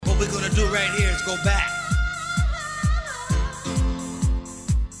we're gonna do right here is go back.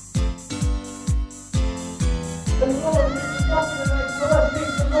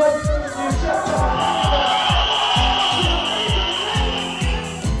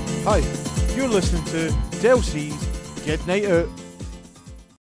 Hi, you're listening to Del C's Kid Night Out.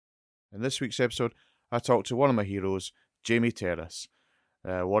 In this week's episode, I talked to one of my heroes, Jamie Terrace,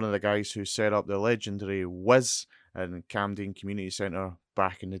 one of the guys who set up the legendary Wiz in Camden Community Centre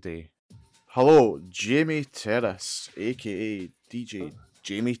back in the day. Hello, Jamie Terrace, aka DJ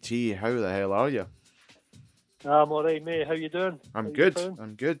Jamie T. How the hell are you? I'm alright, mate. How you doing? I'm good.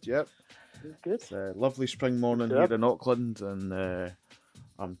 I'm good. Yep. Good. It's a lovely spring morning here in Auckland, and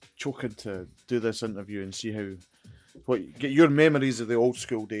I'm choking to do this interview and see get your memories of the old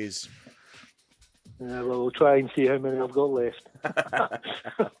school days. Well, we'll try and see how many I've got left.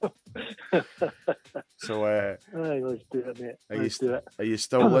 So, let's do it, mate. Are you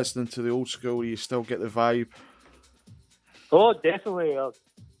still listening to the old school? You still get the vibe? Oh, definitely.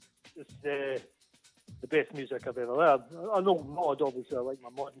 It's the best music I've ever heard. I know mod, obviously. I like my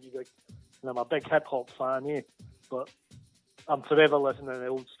modern music, and I'm a big hip hop fan, but I'm forever listening to the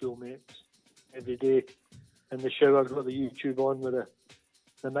old school, mate. Every day in the shower, I've got the YouTube on with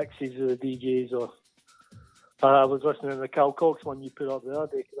the mixes of the DJs. Or I was listening to the Cal Cox one you put up the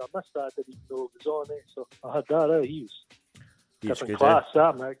other day because I missed that. I didn't even know it was on it, so I had that. He's different class,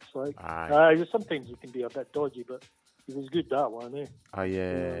 that mix. Sometimes it can be a bit dodgy, but he was good, that one. I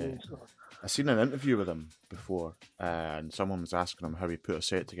seen an interview with him before, and someone was asking him how he put a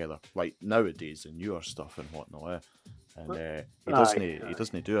set together, like nowadays, the newer stuff and whatnot. And he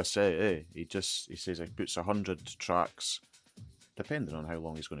doesn't do a set. He says he puts 100 tracks, depending on how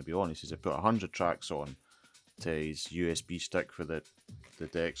long he's going to be on. He says he put 100 tracks on to his USB stick for the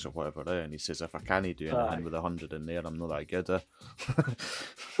decks or whatever. And he says if I can't do anything with 100 in there, I'm not that good.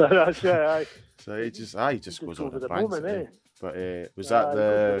 That's right. So he just goes on the bangs. Moment, But was that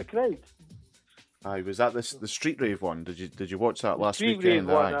the crowd? Was that the street rave one? Did you watch that last street weekend?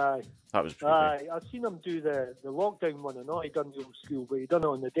 Rave one, aye. That was pretty. I've seen him do the lockdown one, and he done the old school, but he done it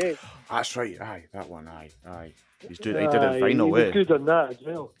on the deck. That's right, that one, aye. He did it vinyl, he was good on that as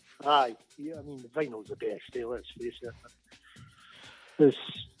well. Aye, I mean the vinyl's the best. Let's face it.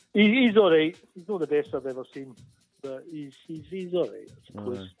 He's all right. He's not the best I've ever seen, but he's all right. I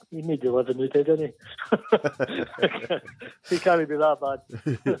suppose he made the living out, didn't he? He can't be that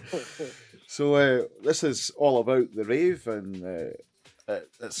bad. So this is all about the rave, and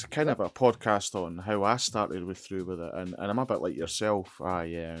it's kind of a podcast on how I started through with it, and I'm a bit like yourself.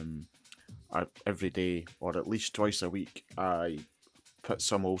 I every day or at least twice a week I put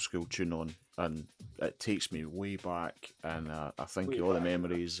some old school tune on, and it takes me way back, and I think of all the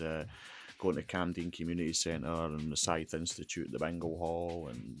memories going to Camden Community Centre and the Scythe Institute, the Bingo Hall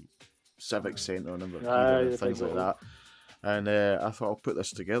and Civic Centre and things like that. And I thought I'll put this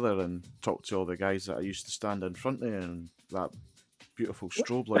together and talk to all the guys that I used to stand in front of, and that beautiful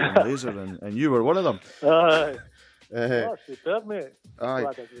strobe light and laser, and you were one of them. Superb, mate. Aye.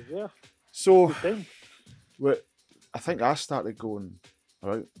 Glad I was there. So, I think I started going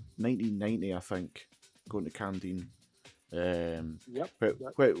about 1990. I think going to Camden.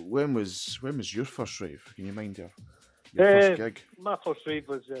 But when was your first rave? Can you mind your first gig? My first rave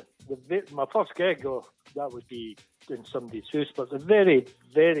was my first gig. That would be in somebody's house. But the very,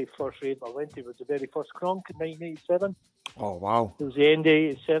 very first rave I went to was the very first Kronk in 1987. Oh, wow. It was the end of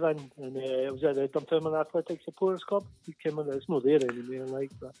 87, and it was at the Dunfermline Athletic Supporters Club. He came in, it's not there anymore,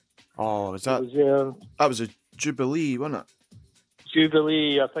 but... Oh, that was a Jubilee, wasn't it?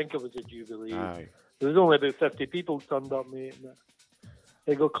 Jubilee, I think it was a Jubilee. Aye. There was only about 50 people turned up, mate. And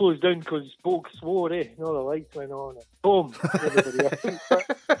it got closed down because folk swore, all the lights went on, and boom, everybody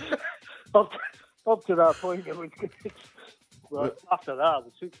up to that point, it was good. Well, after that, I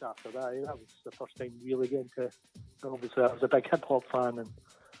was hooked after that. That was the first time really getting to... Obviously, I was a big hip-hop fan, and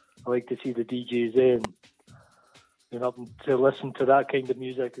I like to see the DJs there, and to listen to that kind of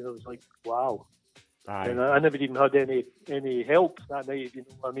music, and it was like, wow. Aye. And I never even had any help that night, if you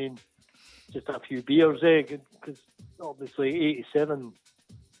know what I mean. Just a few beers there, because obviously 87,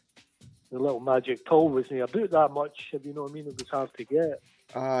 the little magic pill wasn't about that much, if you know what I mean. It was hard to get.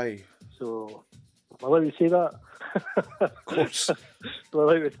 Aye. So, am I allowed to say that? Of course.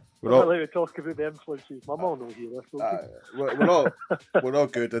 We're not allowed to talk about the influences. My mum will hear this. We're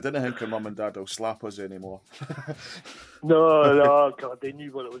not good. I didn't think your mum and dad will slap us anymore. No, God, they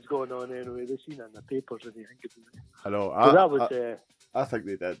knew what was going on anyway. They seen it in the papers and they think it was. I know. I think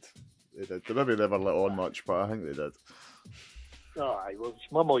they did. They maybe never let on much, but I think they did. Oh, well,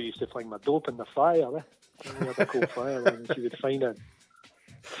 my mum used to find my dope in the fire. We had a coal fire and she would find it.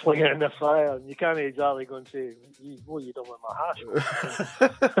 fling it in the fire, and you can't exactly go and say, what are you doing with my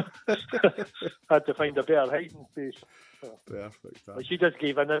hash? Had to find a better hiding place. Perfect. But she just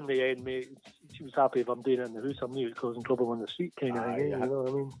gave in the end, mate. She was happy if I'm doing it in the house. I'm not causing trouble on the street kind of thing. You know what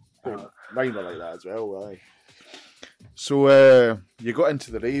I mean? Mine were like that as well, aye. So you got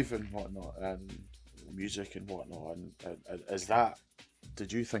into the rave and whatnot, and music and whatnot, and is that?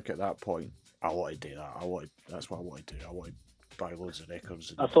 Did you think at that point, I want to do that? That's what I want to do. I want to buy loads of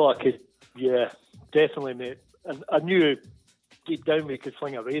records. I thought I could, yeah, definitely, mate. And I knew deep down we could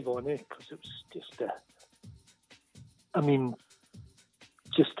fling a rave on it because it was just,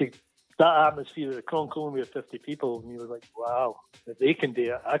 that atmosphere of the Concone with 50 people, and you were like, wow, if they can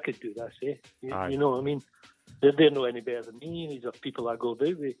do it, I could do this, eh? You know what I mean? They're not any better than me. These are people I go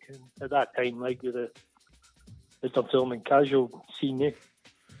about with. And at that time, like with the film and casual scene, eh?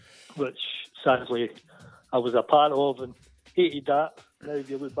 Which sadly I was a part of and hated that. Now if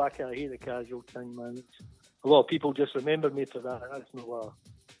you look back at it, I hate the casual thing, man. A lot of people just remember me for that. That's not what.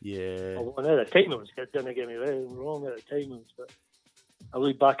 Yeah. And at the time it was good, didn't get me wrong at the time, but I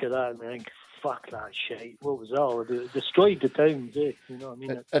look back at that and I think, fuck that shit. What was that all about? It destroyed the towns, eh? You know what I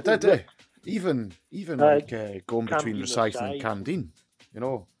mean? It did, eh? Even like going between Recycling and Camden, you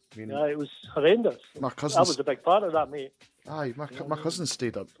know. I mean, it was horrendous. My cousin, I was a big part of that, mate. Aye, my cousin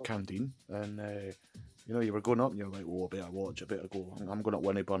stayed up Camden, and you know, you were going up and you're like, oh, I better watch, I better go. I'm going up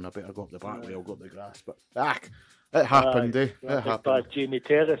Winnieburn, I better go up the back way, I'll go up the grass. But it happened, eh? It happened. Bad Jamie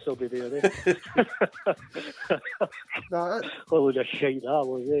Terrace will be there, eh? What would a shite that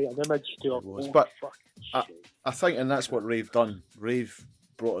was, eh? An image to a was, but I think, and that's what Rave done. Rave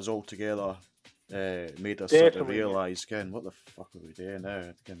brought us all together, made us sort of realise, again, what the fuck are we doing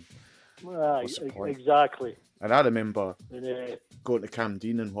now? Again, what's the point? Exactly. And I remember going to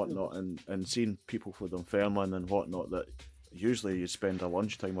Camden and whatnot, and seeing people for Dunfermline and whatnot that usually you spend a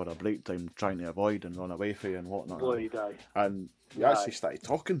lunchtime or a break time trying to avoid and run away from and whatnot. And you actually started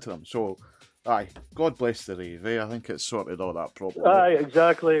talking to them. So, God bless the rave, eh? I think it's sorted all that problem.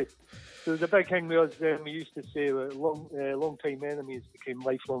 Exactly. There was a big thing with us then. We used to say that long-time enemies became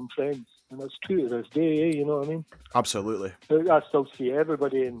lifelong friends. And that's true to this day, eh? You know what I mean? Absolutely. I still see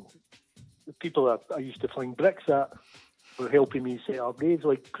everybody, and the people that I used to fling bricks at were helping me set up raids,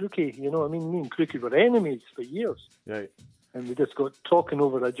 like Crookie, you know what I mean? Me and Crookie were enemies for years. Right. And we just got talking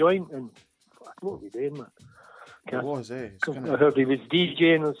over a joint, and fuck, what were we doing, man? It was, eh? I heard he was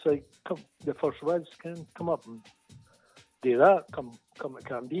DJing, and it's like, come, the first words, come up and do that, come to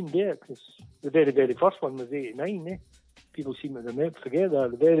Camden, do it, because the very, very first one was 89, eh? People seem to forget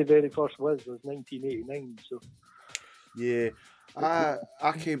that. The very, very first was 1989, so... Yeah,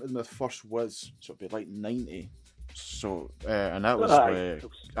 I came in the first Wiz, so it'd be like 90. So, and that was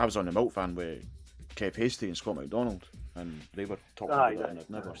I was on the Milk Van with Kev Hasty and Scott McDonald, and they were talking about it, and I'd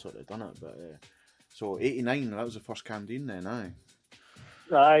never sort of done it. But so 89, that was the first Camden then, aye.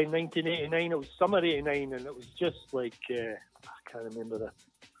 1989, it was summer 89, and it was just like, I can't remember the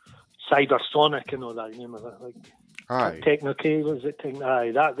Cybersonic and all that, remember that? Like, Techno-K, was it?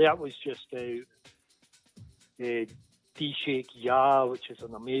 That was just out. D-Shake Ya, which is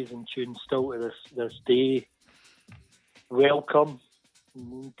an amazing tune still to this day. Welcome.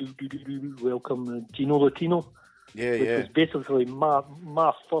 Welcome, Gino Latino. Yeah, which was basically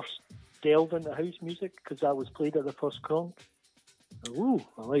my first delve into house music, because that was played at the first Kronk. Ooh,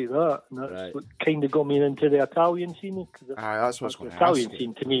 I like that. And that's what kind of got me into the Italian scene. That's what's going to happen. The Italian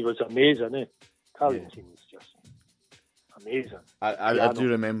scene to me was amazing, eh? Italian scene was just amazing. I do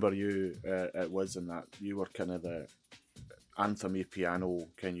remember you, it was in that you were kind of the anthem piano,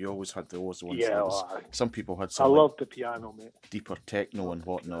 you always had those ones. Yeah, some people had some. I love the piano, mate. Deeper techno and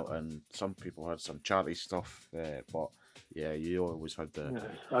whatnot, and some people had some charity stuff, but yeah, you always had the...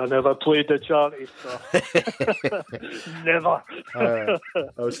 I never played the charity stuff. Never. I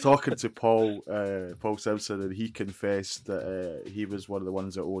was talking to Paul Simpson, and he confessed that he was one of the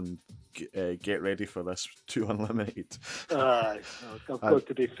ones that owned Get Ready for This 2 Unlimited. I've got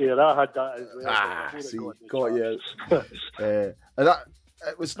to be fair, I had that as well. See, got you. And that,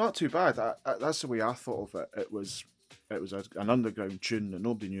 it was not too bad. That's the way I thought of it. It was an underground tune that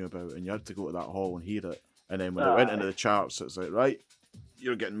nobody knew about, and you had to go to that hall and hear it. And then when it went into the charts, it's like, right,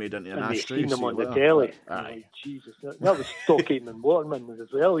 you're getting made into an ashtray. Seen them on the telly. Aye. Jesus, that was Stockhaven and Waterman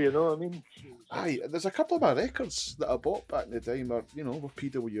as well, you know what I mean? Aye, there's a couple of my records that I bought back in the time were, with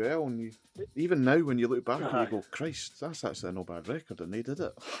PWL, and even now when you look back and you go, Christ, that's actually a no bad record, and they did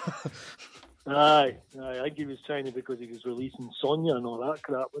it. Aye. I think he was trying to, because he was releasing Sonia and all that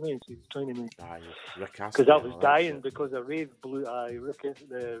crap, wasn't he? So he was trying to make... Aye, Rick Astley. Because that was and all dying shit. because the rave blew...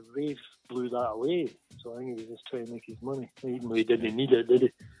 the rave blew that away. So I think he was just trying to make his money. Even though he didn't need it, did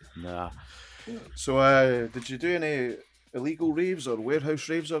he? Nah. So, did you do any illegal raves or warehouse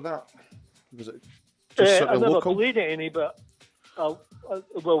raves or that? Was it just sort I of never local? played at any, but...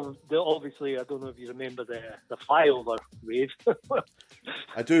 obviously, I don't know if you remember the flyover rave.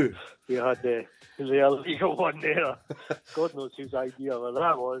 I do. We had the illegal one there. God knows whose idea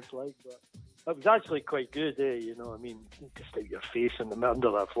that was, like, but it was actually quite good, you know what I mean? Just out your face in the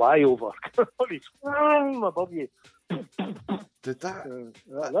under that flyover. It's above you. Did that That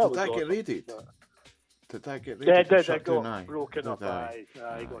did was that get awesome. raided? Did that get raided? Yeah, and it shut got down? Aye. broken up. Did I?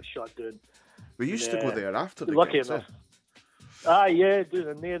 Aye, got shut down. We used to go Yeah. there after the Lucky gigs, enough. Ah, yeah, doing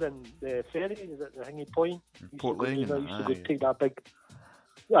it there in the ferry, is it the Hingy Point? Port Lane. I used to go Aye. take that big...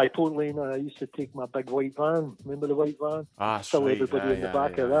 Aye, Port Lane, I used to take my big white van. Remember the white van? Ah, Still sweet. everybody in the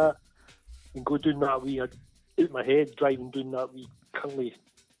back of that. And go doing that wee... Out my head, driving doing that wee curly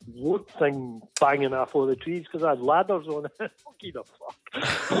road thing, banging off all the trees, because I had ladders on it. Fucking the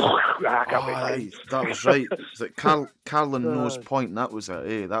fuck. I can't make Aye, sense. that was right. It's like Carlin Nose Aye. Point. That was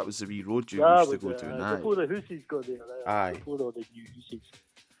it. Eh? That was the wee road you That used to was go it, to. aye. Before the Hoosies got there. Aye. Before all the new Hoosies.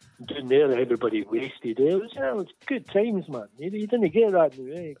 Doing there, everybody wasted. It was good times, man. You didn't get that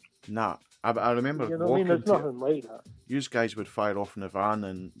now, eh? Nah, I remember You know what I mean? walking There's to. nothing like that. You guys would fire off in the van,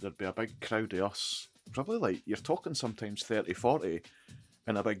 and there'd be a big crowd of us. Probably like you're talking sometimes 30, 40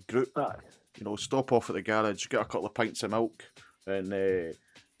 in a big group. Aye. You know, stop off at the garage, get a couple of pints of milk, and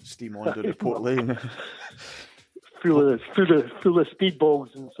steam on down to Port Lane. Full of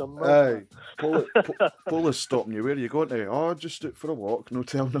speedballs and some. Aye. Paula's stopping you. Where are you going to? Oh, just out for a walk. No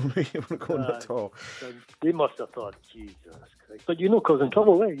telling them where you were going Aye. at all. And they must have thought, Jesus Christ. But you're not causing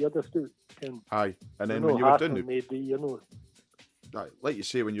trouble, eh? You're just out. Aye. And then You're when not you were down hassling maybe, you know. like you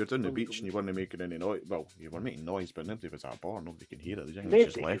say, when you're down the beach and you weren't making any noise, well, you were making noise, but nobody was at a bar, nobody can hear it. They Maybe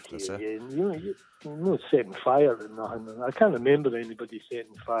just left us. you're not setting fire and nothing. I can't remember anybody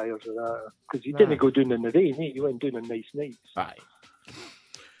setting fires or that. Because you didn't go down in the rain, eh? You went down on nice nights. Aye.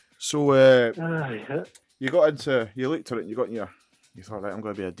 So, Aye. you got into, you looked at it and you thought, right, I'm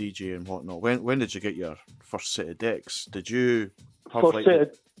going to be a DJ and whatnot. When did you get your first set of decks? Did you have First like set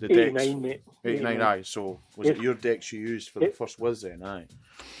of the decks? 89, mate. 89, aye. So, was it your decks you used for the first whiz then? Aye.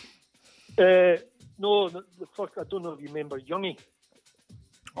 No, the first, I don't know if you remember Youngie.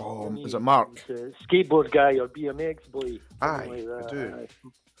 Oh, Youngie, is it Mark? he's a skateboard guy or BMX boy. Aye, something like I do.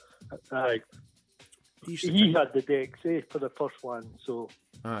 Aye. He used to He had the decks, for the first one, so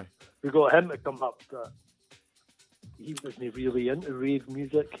aye. we got him to come up. He wasn't really into rave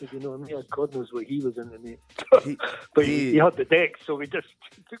music, if you know what I mean. God knows what he was into, mate. He, But he had the decks, so we just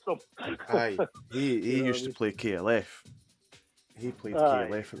took them. aye. He You know used to what I play KLF. He played Aye,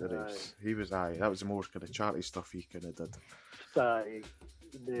 KLF at the race. He was that was the more kind of charity stuff he kind of did.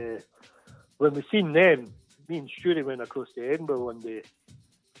 When we seen them, me and Stuart went across to Edinburgh one day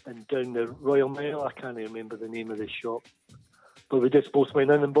and down the Royal Mail. I can't remember the name of the shop, but we just both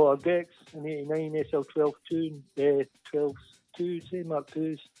went in and bought our decks in '89 SL12 12 2s, Mark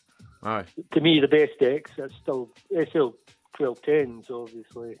 2s. Aye. To me, the best decks are still SL1210s,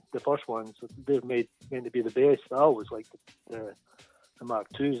 obviously the first ones. They're meant to be the best. I always liked the Mark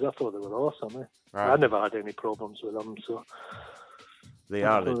 2s. I thought they were awesome. I never had any problems with them, so. They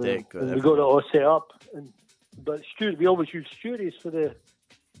are the deck. And we got it all set up. But we always use Stuart's for the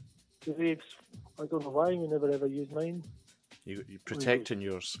raves. I don't know why we never ever used mine. You're protecting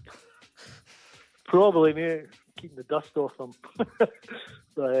yours. Probably, mate. Keeping the dust off them.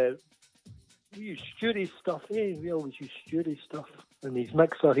 But we use Stuart's stuff, eh? We always use Stuart's stuff. And his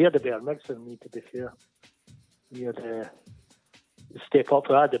mixer, he had a better mixer than me, to be fair. He had the step up.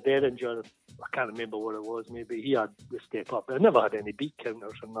 I had the Behringer. I can't remember what it was. Maybe he had the step up. I never had any beat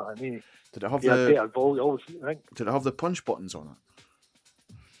counters or nothing. Eh? Did it have He had better volume. Did it have the punch buttons on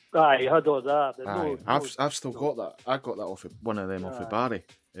it? Aye, he had all that. But Aye. no, I've still got that. I got that off of, one of them off of Barry,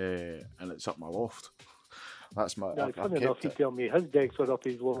 and it's up my loft. That's my. Yeah, I've funny enough, kept he it. tell me his decks were up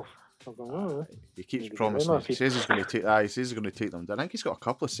his loft. I was like, oh, He keeps maybe promising. enough. He says he's going to take. He says he's going to take them down. I think he's got a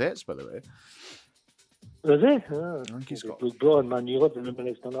couple of sets, by the way. is he? Oh, I think he's got. Luke Braun, man, you lived in him when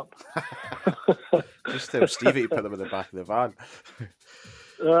it's done up. Just tell Stevie to put them in the back of the van.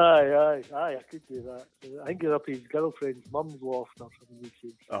 Aye, I could do that. I think it's up his girlfriend's mum's loft or something. He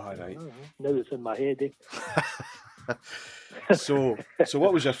said. Oh, right. Now it's in my head, eh? So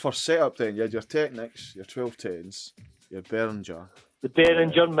what was your first setup then? You had your Technics, your 1210s, your Behringer. The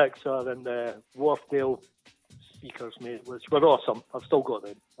Behringer mixer and the Wharfdale speakers, mate, which were awesome. I've still got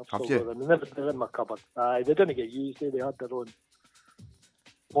them. Have you? They're in my cupboard. They didn't get used. They had their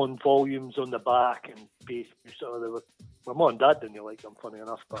own volumes on the back and bass. So they were. My mum and dad didn't like them, funny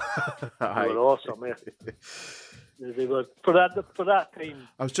enough, but they were awesome. They were for that time.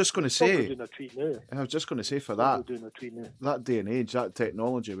 I was just going to Probably say. doing a treat now. I was just going to say for Probably that doing a treat now. that day and age, that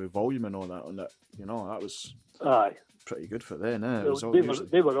technology with volume and all that on it, you know, that was Aye. pretty good for then. Eh? It was all They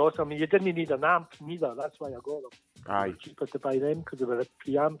usually... were awesome. I mean, you didn't need an amp neither. That's why I got them. Aye. They were cheaper to buy them because they were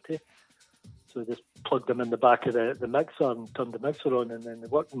pre-amped. So I just plugged them in the back of the mixer and turned the mixer on, and then they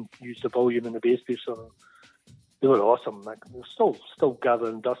worked and used the volume in the bass piece. So they were awesome. Like, they're still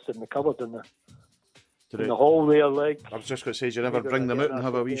gathering dust in the cupboard in the hall there. Like, I was just going to say, did you never bring them out and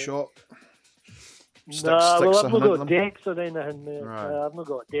have a wee shot? Well, I've not got them? decks or anything, mate. Right. I've not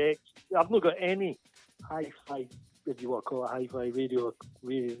got decks. I've not got any hi-fi, if you want to call it hi-fi radio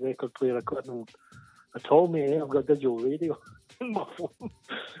record player equipment at all, mate. I've got digital radio on my phone.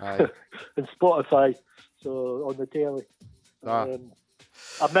 Aye. And Spotify, so on the telly. Ah.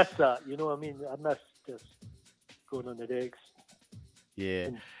 I miss that, you know what I mean? I miss just going on the decks. Yeah,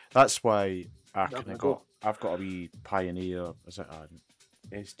 And that's why I There kind we of go. got. I've got a wee Pioneer. Is it an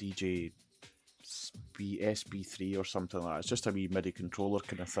SDJ SB3 or something like that? It's just a wee MIDI controller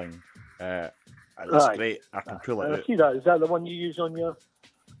kind of thing. And it's Aye. great. I can pull it I out. see that. Is that the one you use on your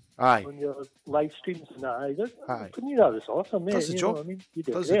Aye, live streams and that? Aye. For me, that was awesome, mate. Does the You job. know what I mean? You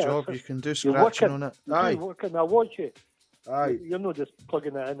do does great. the job. That's You can do You're scratching working. on it. You're Aye, working. I watch you. aye. You're not just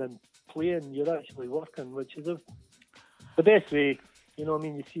plugging it in and playing. You're actually working, which is the best way. You know what I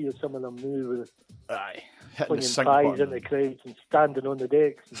mean? You see some of them move Aye. Hitting the flinging sync pies button. in the crowds and standing on the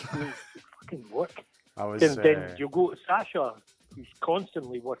decks and doing fucking work. I was. Then you go to Sasha. He's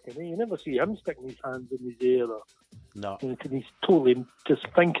constantly working. You never see him sticking his hands in his ear. No. And he's totally just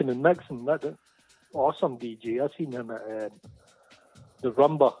thinking and mixing. That's an awesome DJ. I seen him at the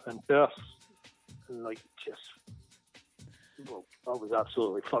Rumba in Perth. And like, just, well, I was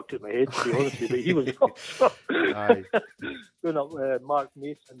absolutely fucked in my head, to be honest with you. But he was awesome. Aye. Going up Mark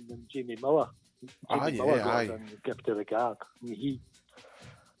Mason and Jamie Miller. Aye, Miller yeah, got aye. in the Gift of the Gab. I mean,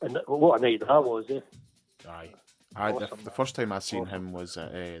 and what a night that was, eh? Aye. Aye. Awesome, The man. first time I seen Awesome. him was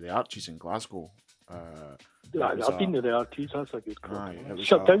at the Archies in Glasgow. Yeah, was I've been to the Archies. That's a good club. Aye, it was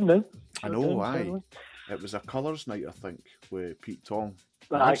Shut down now. I Shut know, down, aye. apparently. It was a colours night, I think, with Pete Tong.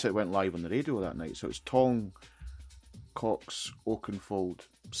 Aye. Actually, it went live on the radio that night. So it's Tong, Cox, Oakenfold,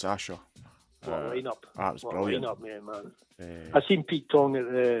 Sasha. What a lineup. That was What brilliant. a lineup, man. Uh, I seen Pete Tong at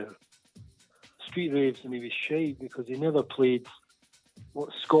the street raves and he was shy because he never played what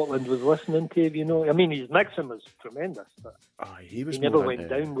Scotland was listening to, you know. I mean, his mixing was tremendous, but aye, he was he never more went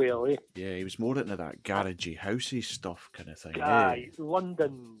into, down well, eh? Yeah, he was more into that garagey, housey stuff kind of thing. Aye, the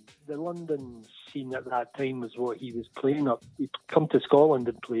London scene at that time was what he was playing up. He'd come to Scotland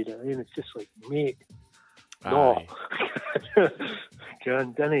and played it, and it's just like, mate, no. Aye.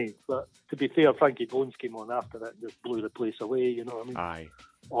 Can't, didn't he? But to be fair, Frankie Bones came on after that and just blew the place away, you know what I mean? Aye.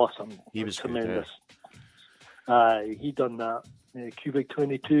 Awesome. He was good, tremendous. Aye, he done that. Cubic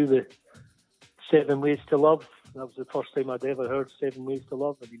 22, the 7 Ways to Love. That was the first time I'd ever heard 7 Ways to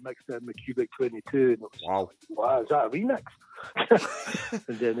Love, and he mixed it in with Cubic 22, and it was, Wow. wow, is that a remix?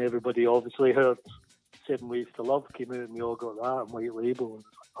 And then everybody obviously heard 7 Ways to Love came out, and we all got that on White Label. And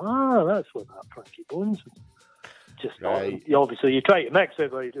it was like, that's what that Frankie Bones was. Just Right. obviously, you try to mix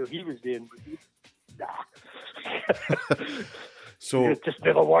it like he was doing, but nah. So, It just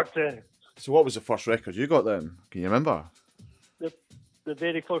never worked. so what was the first record you got then? Can you remember? The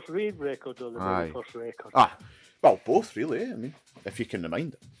very first rave record or the Aye. very first record? Ah, well, both really. I mean, if you can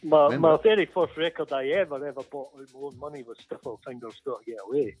remind it. My remember. very first record I ever bought with my own money was Stiffle Fingers Gotta Get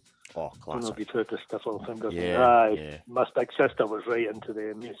Away. Oh, I don't know classic. if you've heard of Stiffle Fingers. Yeah, Aye, yeah. My big sister was right into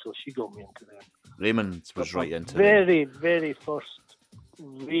them, so she got me into them. Raymond was right into it. Very, very first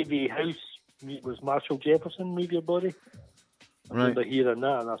ravey house was Marshall Jefferson, Move Your Body. I Right. remember hearing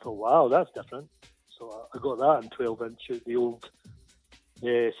that and I thought, wow, that's different. So I got that in 12-inch out the old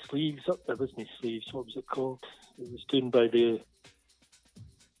sleeves up. There wasn't sleeves, what was it called? It was done by the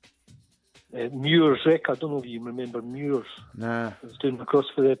Muir's Rec. I don't know if you remember Muir's. Nah. It was down across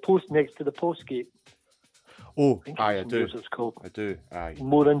for the post next to the postgate. Oh, I think aye, I it's do. Muir's it's called. I do. Aye.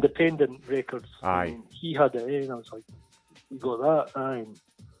 More independent records. Aye. And he had it, and I was like, "You got that?" Aye.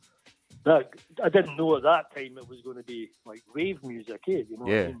 That I didn't know at that time it was going to be like rave music, eh? You know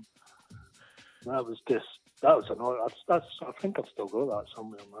what Yeah. I mean? That was that's I think I've still got that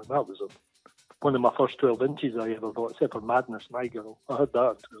somewhere, man. That was one of my first 12 inches I ever bought, except for Madness, My Girl. I had that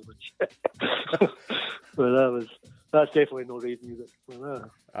on 12 inch. But that's definitely no rave music. But,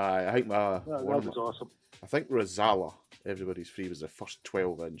 Aye, I think that one was awesome. I think Rosala, Everybody's Free, was the first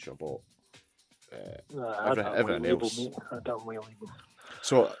 12-inch I bought. Everything else. Mate. I don't really label.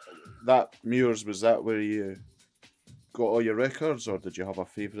 So that Muirs, was that where you got all your records, or did you have a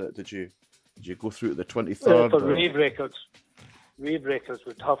favourite? Did you go through to the 23rd? For Rave Records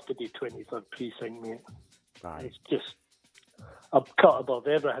would have to be 23rd Precinct, mate. Aye. It's just a cut above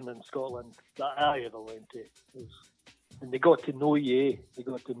everything in Scotland that I ever went to. And they got to know you. They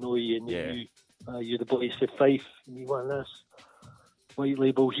got to know you, and they knew you're the boys for Fife, and you want this white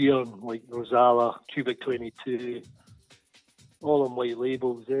labels here, and like Rosala, Cubic 22, all on white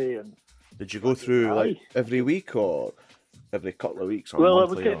labels, And did you go through like every week or every couple of weeks? Or well, I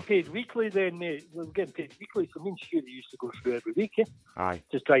was monthly, getting paid weekly then, mate. I was getting paid weekly, so me and Shirley used to go through every week, Aye.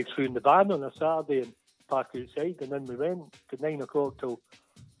 Just drive through in the van on a Saturday and park outside, and then we went to 9 o'clock till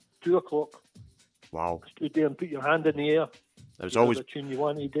 2 o'clock. Wow. Stood there and put your hand in the air. There was always a tune you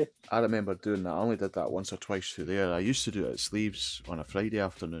wanted to. I remember doing that. I only did that once or twice through there. I used to do it at Sleeves on a Friday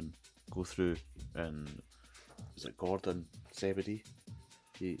afternoon. Go through, and was it Gordon Zebedee?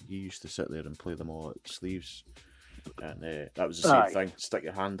 He used to sit there and play them all at Sleeves, and that was the same thing. Stick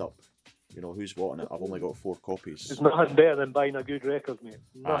your hand up. You know, who's wanting it? I've only got 4 copies. There's nothing better than buying a good record, mate.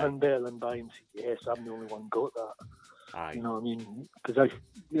 Nothing better than buying. Yes, I'm the only one got that. Aye. You know what I mean? Because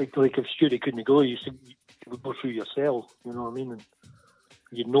like if Stuart couldn't go, you would go through yourself. You know what I mean? And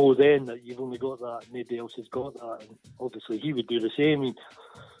you know then that you've only got that, and nobody else has got that. And obviously he would do the same.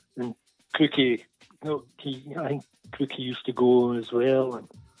 And Crookie, I think Crookie used to go as well, and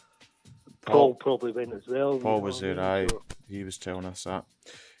Paul probably went as well. Paul was there, aye. So, he was telling us that.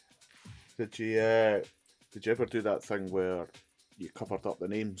 Did you ever do that thing where you covered up the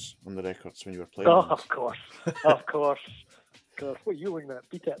names on the records when you were playing? Oh, of course. God, what are you looking at?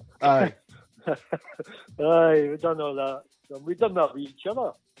 Beat it. Aye. Aye, we've done all that. We've done that with each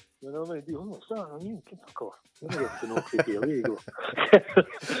other. You know what I mean? What's that? I mean, fuck off. Let me get to know Creepy. There you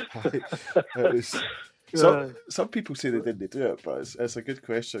go. Some people say they didn't do it, but it's a good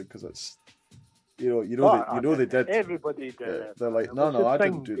question because it's they did. Everybody did it. They're like, no, I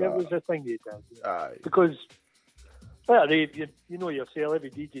didn't do that. It was a thing you did. Yeah. Aye. Because you know yourself,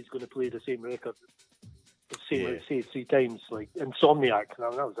 every DJ's going to play the same record. Say 3 times, like Insomniac.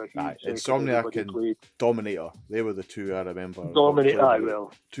 That was a huge Insomniac and played. Dominator. They were the 2 I remember. Dominator,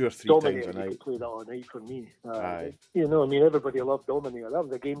 2 or 3 Dominator, times a night. Played that all night for me. Aye. You know, I mean, everybody loved Dominator. That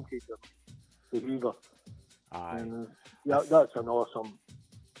was a game changer. The Hoover. Aye. And, that's an awesome.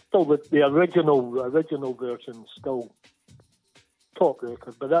 Still, the original version still top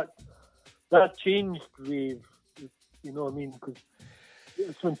record, but that changed Rave. You know what I mean? Because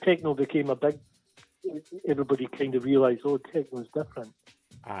it's when techno became a big. Everybody kind of realised, techno's different.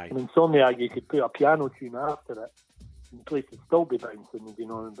 Aye. And Insomniac, you could put a piano tune after it, and the place would still be bouncing, you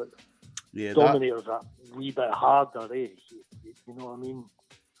know. But Dominator's a wee bit harder, eh? You know what I mean?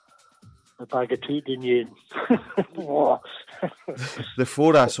 A bag of toot in you. The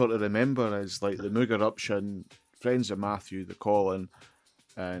 4 I sort of remember is like the Moog Eruption, Friends of Matthew, the Colin,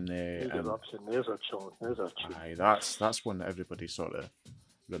 and Eruption. There's a tune. Aye, that's one that everybody sort of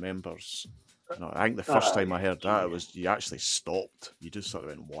remembers. No, I think the first time I heard that, it was you actually stopped. You just sort of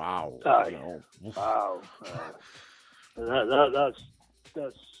went, "Wow!" Aye. Wow.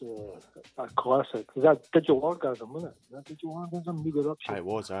 That's a classic. Is that Digital Orgasm, wasn't it? Is that Digital Orgasm? Moog Eruption. It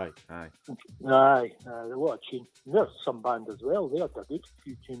was, aye. Aye. What a tune. There's some band as well. They had a good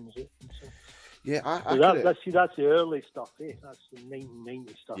few tunes. Yeah, that's the early stuff, eh? That's the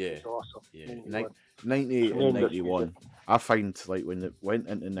 1990 stuff. Yeah, it's awesome. Yeah, 90 and 91. I find like when it went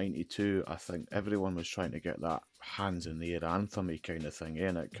into 92, I think everyone was trying to get that hands in the air anthem-y kind of thing,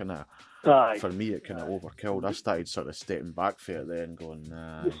 and it kind of, for me, it kind of overkilled. I started sort of stepping back for it then, going.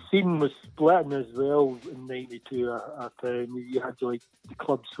 The scene was splitting as well in 92. You had like the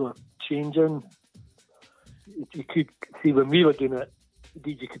clubs were changing. You could see when we were doing it, the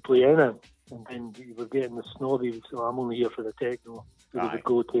DJ could play in it. And then you were getting the snobby, so I'm only here for the techno. So we would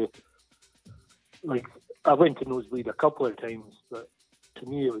go to, like, I went to Nosebleed a couple of times, but to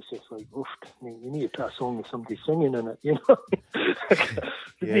me it was just like, oof, you need to put a song with somebody singing in it, you know?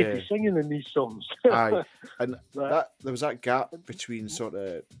 You need to be singing in these songs. Aye, and there was that gap between sort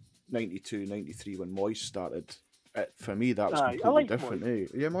of 92, 93 when Moist started. For me, that was completely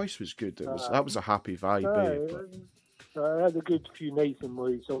different. Yeah, Moist was good. That was a happy vibe. I had a good few nights in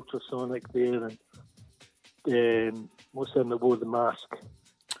Moist, Ultrasonic there, and what's them that wore the mask?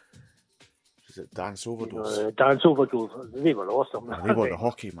 Is it Dance Overdose? Dance Overdose. They were awesome. They wore the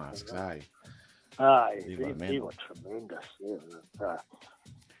hockey masks, aye. Aye, they were tremendous.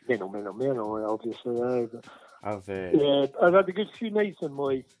 Mental, obviously. I've had a good few nights in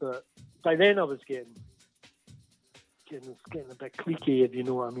Moist, but by then I was getting it's getting a bit cliquey, if you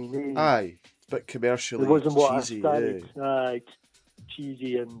know what I mean. Aye, it's a bit commercially It wasn't what cheesy. I started. Aye,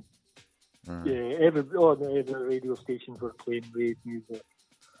 cheesy and every radio stations were playing rave music.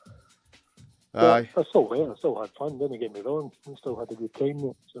 Aye. I still had fun, didn't get me wrong. I still had a good time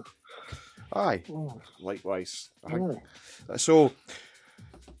there. So. Aye, likewise. So,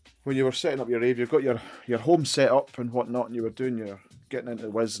 when you were setting up your rave, you've got your home set up and whatnot, and you were getting into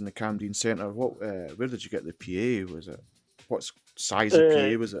Wiz in the Camden Centre. Where did you get the PA? Was it what size of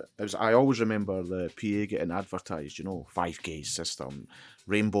PA was it? I always remember the PA getting advertised. 5K system,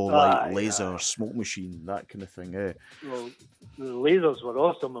 rainbow light, laser, smoke machine, that kind of thing. Well, the lasers were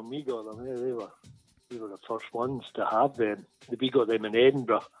awesome, and we got them. We were the first ones to have them. We got them in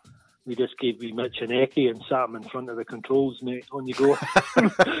Edinburgh. We just gave Mitch an Eckie and sat him in front of the controls, mate. On you go.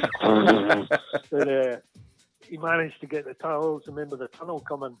 And, he managed to get the tunnels. Remember the tunnel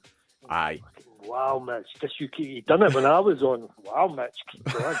coming? Aye. Wow, Mitch. He done it when I was on. Wow, Mitch, keep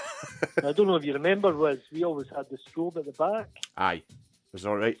going. I don't know if you remember, we always had the strobe at the back. Aye. It was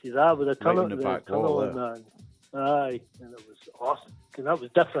all right. See that with the tunnel, right on the back wall and aye, and it was awesome. And that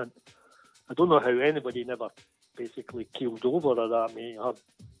was different. I don't know how anybody never basically keeled over or that, mate. I had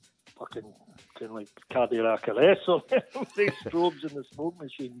fucking kind of like cardiac arrest or these strobes in the smoke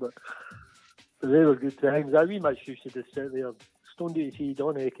machine, but they were good times. I much used to just sit there, Stone DT,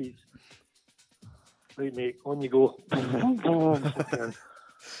 Don Eckies. Right, mate, on you go.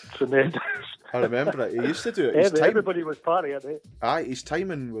 Tremendous. I remember it. He used to do it. Everybody was partying it. Aye, his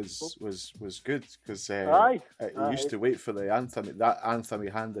timing was good because he used to wait for that anthem he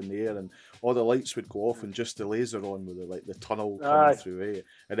hand in the air, and all the lights would go off and just the laser on with the tunnel coming through,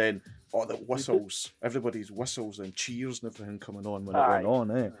 and then all the whistles, everybody's whistles and cheers and everything coming on when it went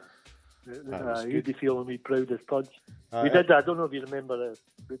on, You'd be feeling me proud as punch. We did that. I don't know if you remember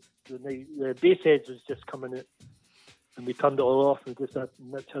the night the bass heads was just coming out. And we turned it all off and just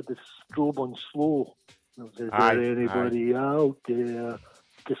Mitch had the strobe on slow. Is there anybody out there?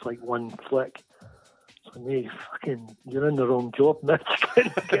 Just like one flick. So, mate, you're in the wrong job, Mitch.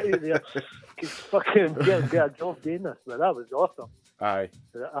 Get out there. Fucking get a job doing this. But that was awesome. Aye.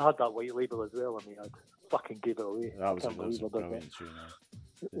 I had that white label as well. I mean, I fucking gave it away. That was a brilliant tune.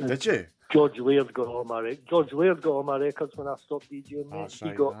 Did you? George Laird got all my records when I stopped DJing. Mate.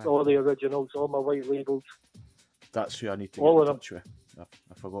 He got all the originals, all my white labels. That's who I need to get in touch with.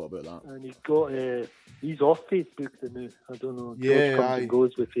 I forgot about that. And he's off Facebook now. I don't know. Yeah, comes and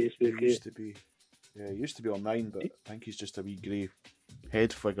goes with Facebook. He used to be on mine, but I think he's just a wee grey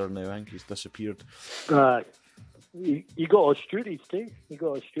head figure now. I think he's disappeared. He got all Studies too. He got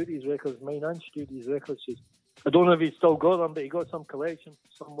all Studies records, mine and Studies records. I don't know if he's still got them, but he got some collection,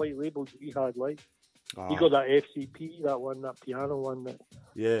 some white labels we had, like. He got that FCP, that piano one that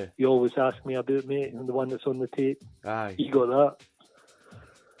you always ask me about, mate, and the one that's on the tape. Aye. He got that.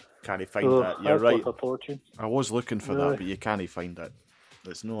 Can't find that. You're right. A fortune. I was looking for that, but you can't find it.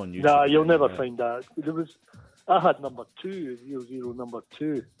 It's no on YouTube. Nah, you'll never find that. I had number 2, 00 number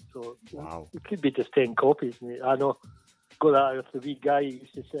 2. So it could be just 10 copies, mate. I know. Got that with the wee guy who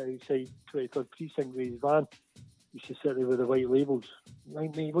used to sit outside 23rd Precinct with his van. Used to sit there with the white labels.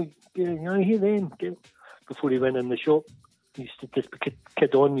 Like me, I hear them. Before he went in the shop, he used to just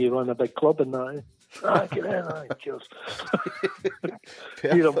kid on me, run a big club and that. Get in, cheers.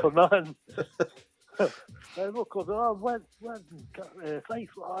 Hear him for nothing. Aye.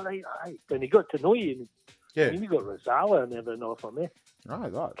 Then he got to know you. And he got Rosala and everything off of me.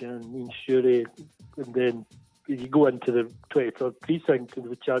 That. And Shuri, and then you go into the 23rd Precinct and they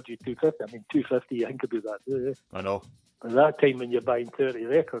would charge you $250. I mean, $250, you think about that, do you? I know. At that time, when you're buying 30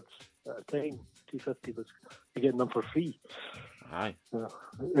 records at a time, $250 was you're getting them for free. Aye.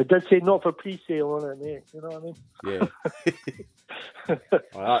 It did say not for pre-sale on it, mate. You know what I mean? Yeah.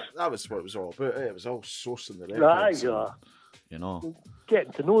 Well, that was what it was all about. It was all sourcing the records. Aye,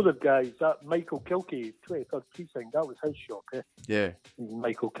 getting to know the guys. That Michael Kilkie, 23rd Precinct, that was his shop. Yeah.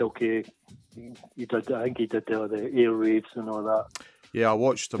 Michael Kilkie, he did. I think he did the airwaves and all that. Yeah, I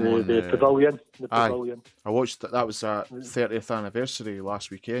watched him on the pavilion. The pavilion. I watched that. That was our 30th anniversary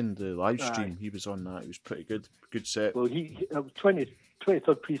last weekend. The live stream. He was on that. It was pretty good. Good set. Well, he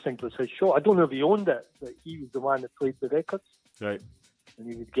 23rd Precinct was his shop. I don't know if he owned it, but he was the one that played the records. Right. And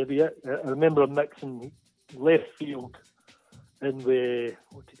he would give you it. I remember him mixing left field in with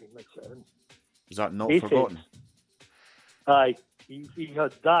what did he mix it in? Is that Not bass Forgotten? Heads. Aye. He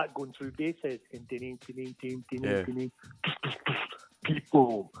had that going through bass heads and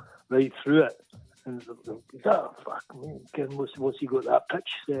people right through it. And oh, fuck me, Ken, what's he got that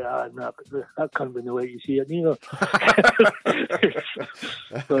pitch? Nah, but that can't be the way you see it neither.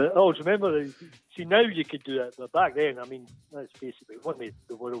 But I always remember, see, now you could do it, but back then, I mean, let's face it, we weren't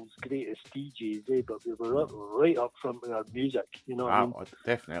the world's greatest DJs, but we were right up front with our music, you know what I mean?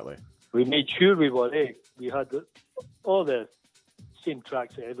 Definitely. We made sure we were, we had all the same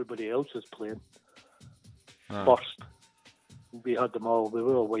tracks that everybody else was playing first. We had them all. We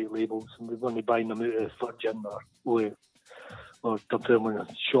were all white labels, and we were only buying them out of Virgin or Dunfermline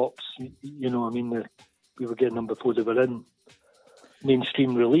shops. You know, I mean, we were getting them before they were in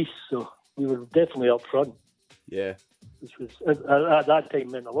mainstream release, so we were definitely up front. Yeah. Which was at that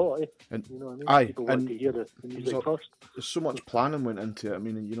time meant a lot. And, you know what I mean? People wanted to hear the music first. There's so much planning went into it. I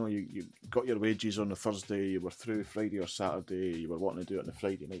mean, you know, you got your wages on the Thursday, you were through Friday or Saturday, you were wanting to do it on the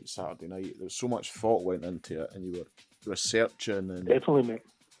Friday night, Saturday night. There was so much thought went into it, and you were researching and definitely, mate.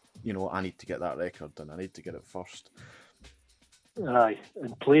 You know, I need to get that record and I need to get it first. Aye,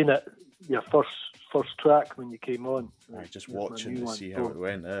 and playing it your first track when you came on. Aye, just watching to see how it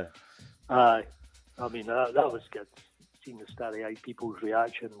went. Aye, I mean that was good. Seeing the starry-eyed people's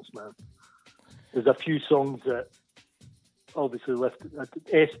reactions, man. There's a few songs that obviously left.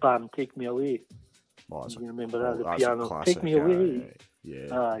 S-Bam, Take Me Away. Well, you remember that? The piano, classic, Take Me Away.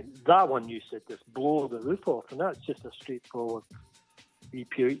 Yeah. That one used to just blow the roof off, and that's just a straightforward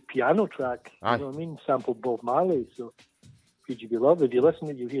piano track. You know what I mean? Sampled Bob Marley. So, Could You Be Love? If you listen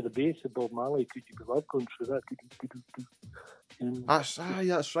to it, you hear the bass of Bob Marley. Could You Be Love going through that?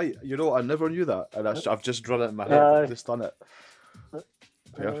 That's right. You know, I never knew that, and I've just drawn it in my head. I've just done it.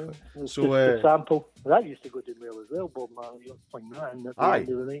 Perfect. So the sample that used to go down well as well. Bob Marley playing that in the end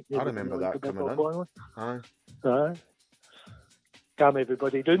of the night. I remember that coming in. Aye. Calm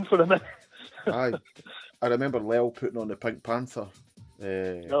everybody down for a minute. Aye. I remember Lel putting on the Pink Panther.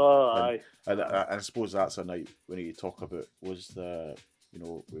 Aye. And I suppose that's a night we need to talk about. Was you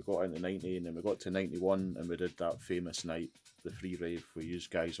know, we got into 90 and then we got to 91 and we did that famous night, the free rave. We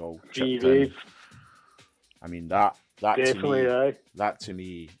used guys all chipped in. I mean that definitely, to me, that to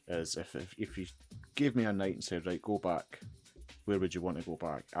me is if you gave me a night and said, right, go back, where would you want to go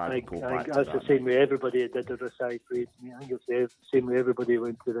back? I'd go back to that's that the same way everybody did the Versailles parade. I think it's the same way everybody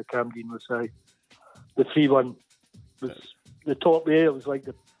went to the Camden Versailles. The free one was the top there. It was like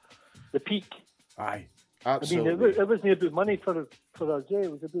the peak. Aye, absolutely. I mean, it wasn't about money for us. Yeah,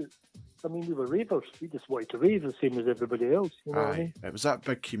 it was about. I mean, we were ravers. We just wanted to rave the same as everybody else. You know what I mean? It was that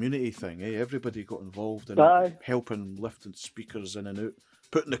big community thing. Everybody got involved in helping lifting speakers in and out,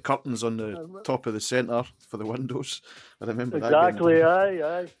 putting the curtains on the top of the centre for the windows. I remember that. Exactly.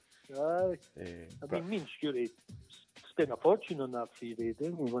 Aye. I mean, me and Stuart spent a fortune on that free rave,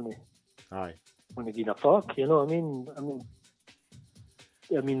 didn't we? When he did a fuck, you know what I mean?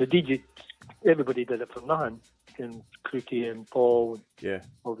 I mean the DJ. Everybody did it for nothing. And Crookie and Paul, and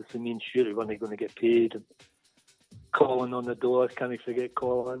obviously me and Stuart when they're going to get paid, and Colin on the door, can't forget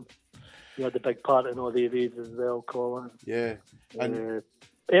Colin. He had the big part in all the raves as well, Colin. Yeah. And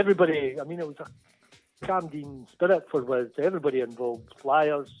everybody, I mean, it was a Camden spirit for was everybody involved.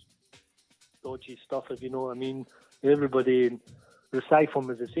 Flyers, dodgy stuff, if you know what I mean. Everybody in Recyphone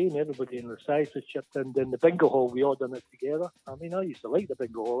was the same. Everybody in Recyphone was chipped in. Then the bingo hall, we all done it together. I mean, I used to like the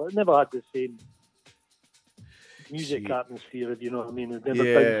bingo hall. It never had the same music atmosphere, you know what I mean? It never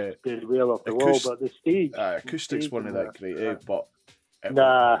bounced very well off the wall, but the stage... acoustics weren't that great, but...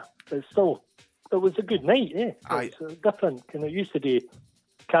 It's still... It was a good night, It's different. And it used to be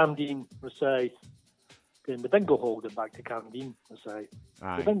Camden, Versailles, then the bingo hall, then back to Camden, Versailles.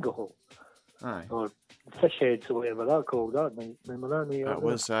 The bingo hall. Or Fish Heads or whatever that called that night. Remember that night? That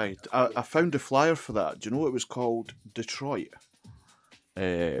was, I found a flyer for that. Do you know it was called Detroit?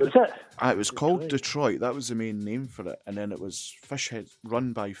 Was it? It was called Detroit. That was the main name for it, and then it was Fishheads,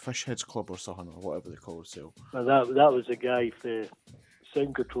 run by Fishheads Club or something, or whatever they call it. Well, that was a guy for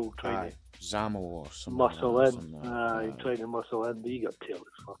Sound Control trying to Zamo or something. Muscle in. Trying to muscle in, but he got tailed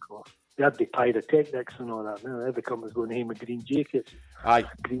as fuck off. They had the pyrotechnics and all that. Now every company's going home with green jackets.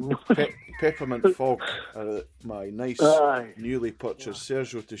 Green Peppermint Fog. My nice newly purchased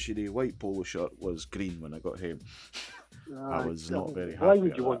Sergio Teixeira white polo shirt was green when I got home. I was not very happy.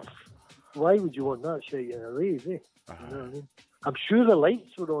 Why would you want that shit at a rave, You know what I mean? I'm sure the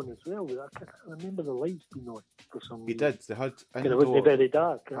lights were on as well. I can't remember the lights being on for some reason. He did. They had indoor... It wasn't very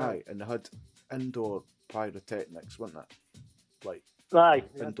dark. And they had indoor pyrotechnics, wasn't it? Like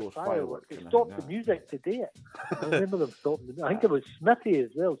indoor fireworks. They stopped the music to do it. I remember them stopping. I think it was Smithy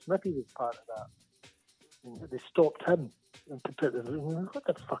as well. Smithy was part of that. And they stopped him and to put what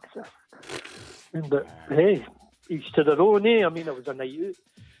the fuck is this? But hey, each to their own, I mean, it was a night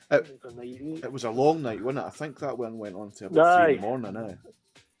out. It was a long night, wasn't it? I think that one went on to about 3 in the morning,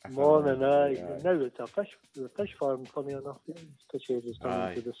 Morning, aye. Right. And now it's a fish farm, funny enough. Yeah. Fish has turned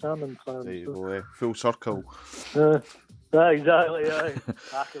into the salmon farm. There you go, full circle. Exactly, aye.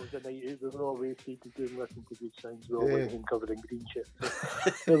 Back it was a night out, we were all wasted to do and listen to good sounds. We all went home covered in green shit.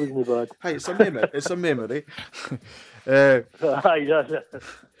 So it wasn't bad. Hey, it's a memory. Aye, that's it.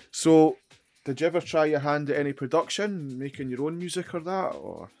 So, did you ever try your hand at any production, making your own music or that?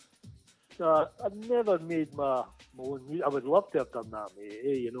 Or I've never made my own music. I would love to have done that, mate.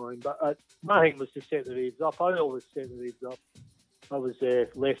 You know, but my thing was to set the raves up. I always set the raves up. I was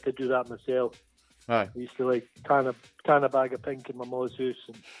left to do that myself. Aye. I used to can a bag of pink in my mom's house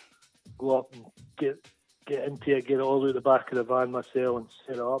and go up and get into it, get it all out the back of the van myself and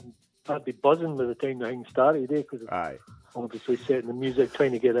set it up. I'd be buzzing by the time the thing started, because obviously setting the music,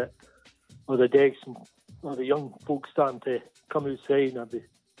 trying to get it on the decks and all the young folks starting to come outside, and I'd be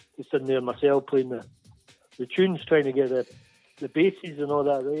just sitting there myself playing the tunes, trying to get the basses and all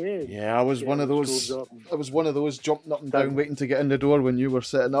that. Yeah, I was one of those. I was one of those jumping up and down, waiting to get in the door when you were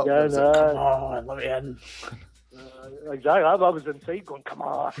setting up. Yeah, like, come on, let me in. Exactly. I was inside going, come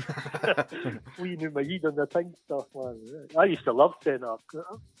on. Fleeing out my head on the thing stuff, man. I used to love setting up.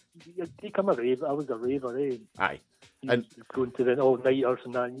 You become a raver. I was a raver, Aye. And going to the all-nighters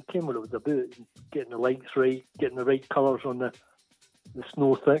and that. And you came what it was about, getting the lights right, getting the right colours on the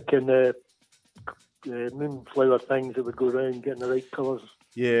snow thick and the moonflower things that would go around, getting the right colours.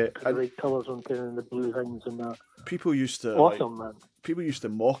 Yeah. The right colours on kind of the blue things and that. People used to... Awesome, man. People used to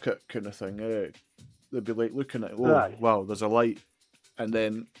mock it kind of thing. They'd be like looking at, wow, there's a light. And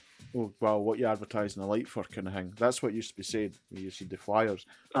then, what you advertising a light for kind of thing. That's what used to be said when you see the flyers.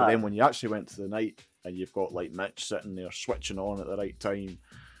 But then when you actually went to the night and you've got like Mitch sitting there switching on at the right time,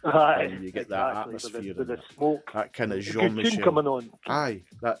 and you get that atmosphere with the smoke, that kind of Jean-Michel coming on. Aye,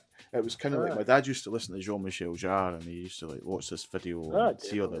 that it was kind of like my dad used to listen to Jean-Michel Jarre, and he used to like watch this video and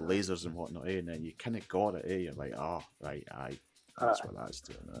see all the lasers and whatnot, and then you kind of got it. You're like, that's what that's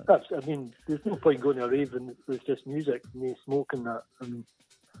doing. There's no point going to a rave and there's just music and no smoking that.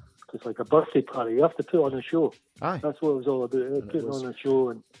 It's like a birthday party. You have to put on a show. Aye, that's what it was all about. Putting on a show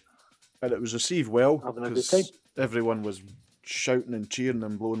and it was received well having a good time. Everyone was shouting and cheering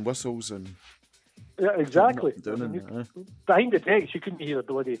and blowing whistles and exactly. Behind the decks, you couldn't hear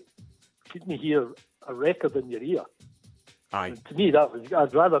a record in your ear. Aye. And to me,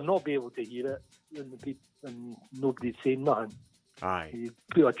 I'd rather not be able to hear it than nobody saying nothing. Aye. You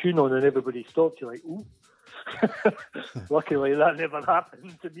put a tune on and everybody stops. You're like, ooh. Luckily, that never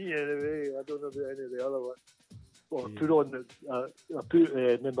happened to me anyway. I don't know about any of the other ones. Well, I put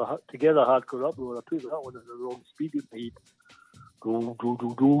remember Together Hardcore Uproar. I put that one at the wrong speed in my head. Go.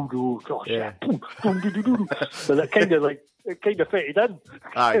 Oh, yeah. So that kind of fitted in.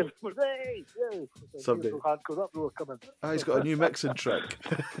 Aye. Somebody. Hardcore Uproar coming. He's got a new mixing trick.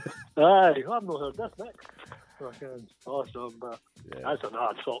 Aye, I've not heard this mix. Awesome, but that's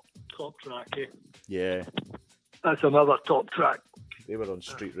another top track, eh? Yeah. That's another top track. They were on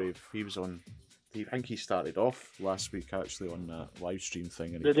Street Rave. He was on... I think he started off last week actually on that live stream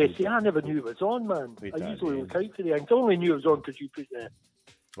thing. And did they see? I never knew it was on, man. I usually look out for the things. I only knew it was on because you put the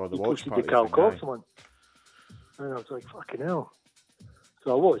watch party. The Cal Cox one. And I was like, fucking hell.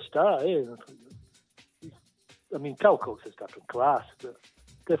 So I watched that, I mean, Cal Cox is different class, but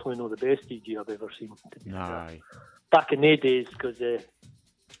definitely not the best DJ I've ever seen. Aye. Back in their days, because you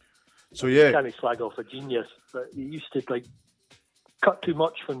can't slag off a genius, but he used to cut too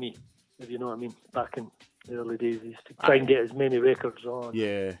much for me, if you know what I mean. Back in the early days, he used to try and get as many records on.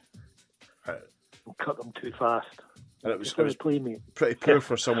 Yeah. And cut them too fast. And it was pretty poor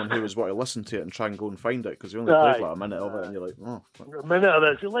for someone who was wanting to listen to it and try and go and find it, because you only played like a minute of it, and you're like, a minute of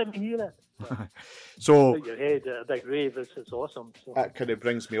it, so let me hear it. So your head at a big rave, it's awesome. So. That kind of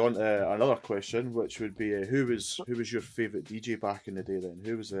brings me on to another question, which would be who was your favourite DJ back in the day? Then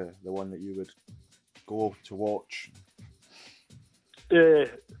who was the one that you would go to watch?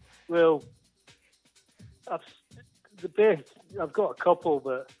 Well, I've got a couple,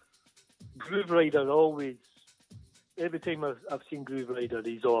 but Groove Rider always. Every time I've seen Groove Rider,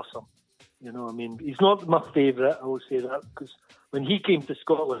 he's awesome. You know what I mean? He's not my favourite, I will say that, because when he came to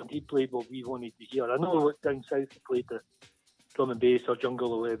Scotland, he played what we wanted to hear. I know down south he played the drum and bass or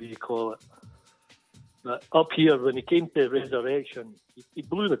jungle or whatever you call it. But up here, when he came to Resurrection, he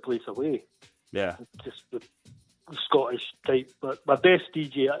blew the place away. Yeah. Just the Scottish type. But my best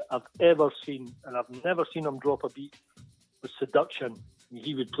DJ I've ever seen, and I've never seen him drop a beat, was Seduction.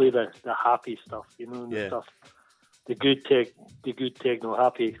 He would play the happy stuff, the stuff. The good techno,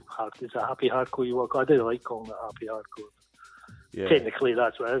 happy hardcore. Is it happy hardcore you work? I didn't like calling it happy hardcore. Yeah. Technically,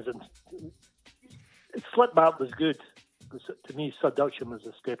 that's what it is. And Slipknot was good. To me, Seduction was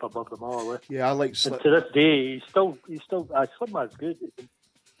a step above them all. Yeah, I like And Slipknot. to this day, Slipknot's good.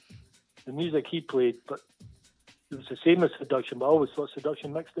 The music he played, but it was the same as Seduction. But I always thought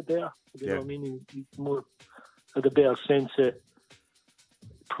Seduction mixed it better. You know what I mean? He more had a better sense of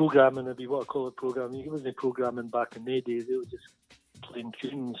programming, if you want to call it programming. He wasn't programming back in their days. They were just playing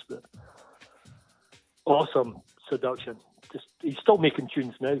tunes. But awesome Seduction. He's still making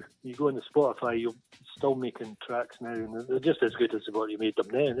tunes now. You go into Spotify, he's still making tracks now, and they're just as good as what he made them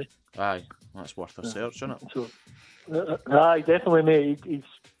then. Aye, that's worth a search, isn't it? So, aye, definitely, mate.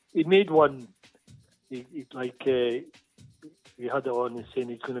 He made one. He had it on and saying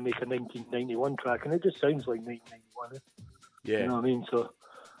he's going to make a 1991 track, and it just sounds like 1991. Yeah. You know what I mean? So,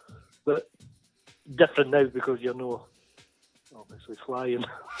 but different now because you're no obviously flying.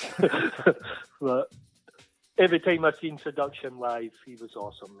 But every time I've seen Seduction live, he was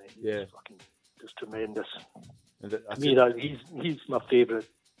awesome, mate. He was fucking just tremendous. He's my favourite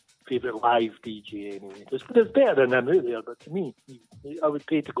live DJ anyway. There's better than him out there, but to me, I would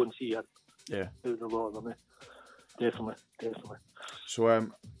pay to go and see him. Yeah. There's a lot of them. Definitely. So,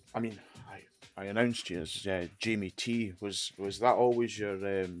 I mean, I announced you as Jamie T. Was that always your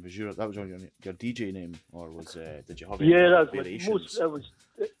that was on your DJ name, or was did you have any variations?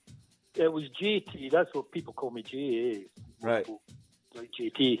 It was JT. That's what people call me, J. Right. Like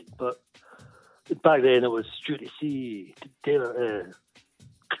JT, but back then it was Stuart C, Taylor,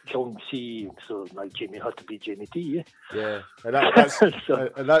 John C. So like Jamie had to be Jamie T. Yeah, and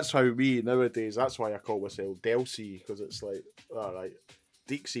that's how me nowadays. That's why I call myself Del C, because it's like, all right,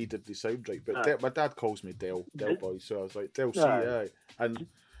 Deek C didn't sound right, but my dad calls me Del Boy, so I was like Del C, and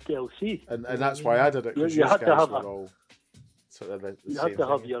Del C, and that's why I did it, because you had to have all. You have to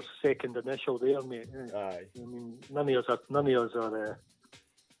have your second initial there, mate. Aye. I mean, none of us are.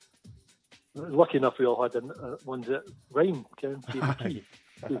 Lucky enough, we all had ones that rhyme,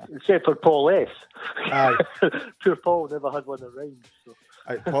 except for Paul S. Aye. Poor Paul never had one that rhymed.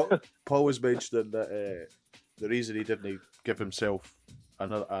 So. Paul was mentioning that the reason he didn't give himself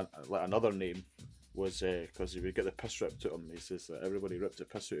another name was because he would get the piss ripped out of him. He says that everybody ripped the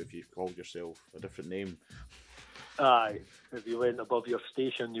piss out if you called yourself a different name. Aye, if you went above your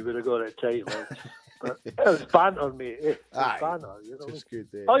station, you would have got it tight. But it was banter, mate. It was banter, you know. It's good.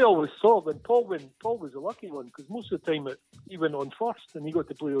 I always thought when Paul was a lucky one, because most of the time he went on first and he got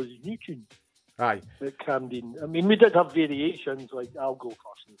to play all his new tunes. Aye. At Camden. I mean, we did have variations like I'll go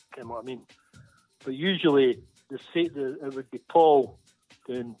first. You know what I mean? But usually it would be Paul,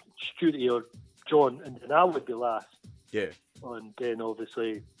 then Stuarty or John, and then I would be last. Yeah. And then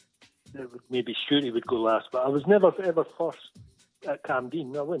obviously maybe Stuarty would go last, but I was never ever first at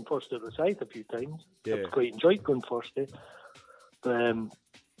Camden. I went first at the site a few times. Yeah. I quite enjoyed going first. But I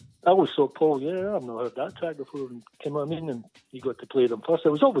always thought, Paul, I've not heard that track before, and came on in, and he got to play them first.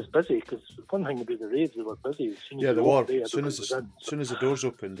 It was always busy, because one thing about the raves, they were busy. As soon as they were. As soon as the doors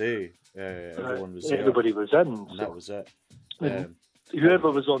opened, everyone was there. Everybody was in. And that was it. Whoever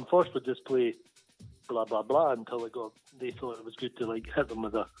was on first would just play blah, blah, blah, until they thought it was good to hit them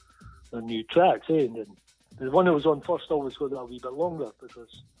with a new tracks, and then the one that was on first always got a wee bit longer,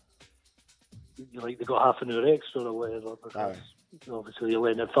 because they got half an hour extra or whatever, because obviously you're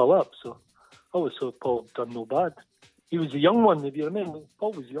letting it fill up. So I always thought Paul done no bad. He was the young one, if you remember.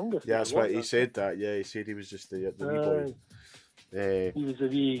 Paul was youngest. Yeah, that's right. He said that. Yeah, he said he was just the wee boy. He was a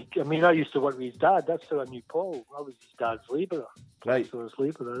wee. I mean, I used to work with his dad. That's how I knew Paul. I was his dad's labourer. Right. So I was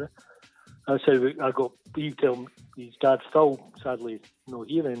labourer. That's how I got. You tell him his dad's still sadly not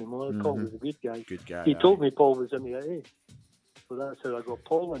here anymore. Paul was a good guy. Good guy. He told me Paul was into it. So that's how I got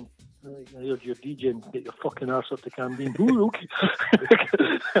Paul in. I heard your DJ and get your fucking arse up to Camden. Ooh, okay.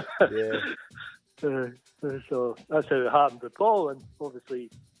 So that's how it happened with Paul, and obviously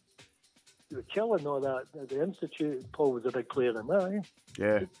they were chilling all that at the Institute. Paul was a big player in that.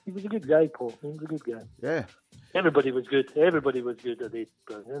 Yeah. He was a good guy, Paul. He was a good guy. Yeah. Everybody was good. Everybody was good at it.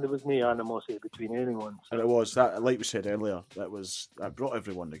 And there was no animosity between anyone. So. And it was that, like we said earlier, that brought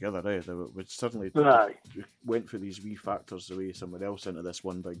everyone together. We suddenly went for these wee factors away someone else into this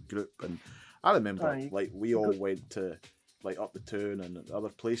one big group. And I remember, we all went to up the town and other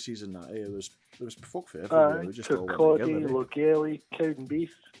places, and that. There was folk for everywhere. We just all went together. Logelly,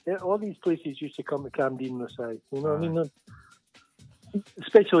 Cowdenbeath. All these places used to come to Camden the side. You know what I mean?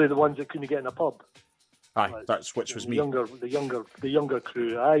 Especially the ones that couldn't get in a pub. Aye, which was me. The younger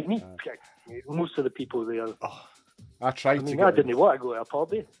crew. Most of the people there. I tried to. I didn't want to go to a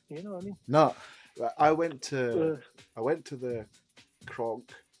pub. You know what I mean? No, I went to the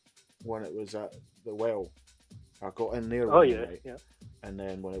Kronk when it was at the Well, I got in there. Oh one yeah, night, yeah. and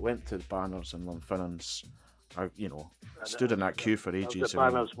then when I went to the Banners in Lunfinnans, I stood in that queue for That was ages. the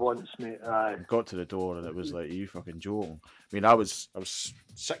Banners once, mate. Aye. And got to the door, and it was like, "Are you fucking joking?" I mean, I was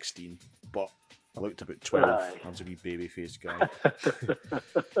 16, but I looked about 12. Aye. I was a wee baby faced guy.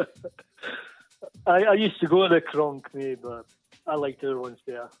 I used to go to the Kronk, mate, but I liked our ones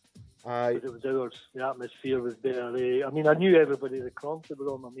better. Aye. Because it was ours. The atmosphere was better. I mean, I knew everybody at the Kronk, they were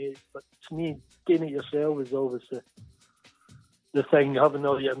all my mates, but to me, getting it yourself was always the thing, having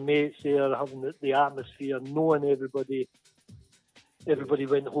all your mates there, having the atmosphere, knowing everybody. Everybody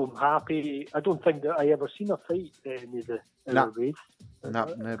went home happy. I don't think that I ever seen a fight at any of the raves. Nah,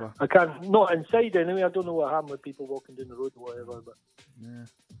 never. I can't, not inside anyway. I don't know what happened with people walking down the road or whatever, but Yeah.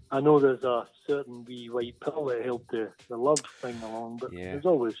 I know there's a certain wee white pill that helped the love thing along, but Yeah. there's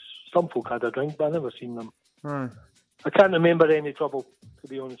always, some folk had a drink, but I never seen them. Aye. I can't remember any trouble, to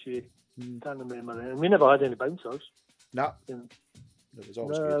be honest with you. Mm. Can't remember any. We never had any bouncers. Nah. And, It was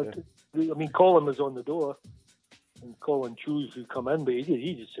always good. I mean, Colin was on the door, and Colin chose who come in, but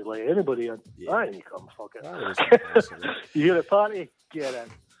he just said, let anybody in. Yeah. I didn't come, fuck it. That was impressive. You hear a party? Get in.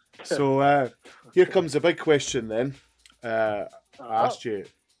 So here comes the big question then. I asked you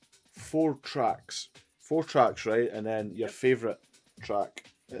 4 tracks, right? And then your favourite track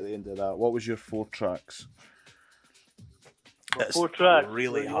at the end of that. What was your 4 tracks? Well, 4 tracks. A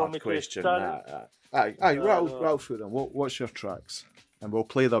really You want me hard to question. start? Aye, No, rattle no. through them. What's your tracks? And we'll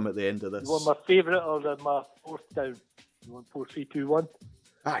play them at the end of this. You want my favourite or my 4th down? You want 4, 3, 2, 1?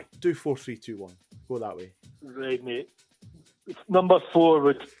 Aye, do 4, 3, 2, 1. Go that way. Right, mate. Number 4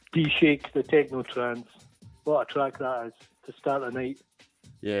 would D-Shake, the Techno Trance. What a track that is to start the night.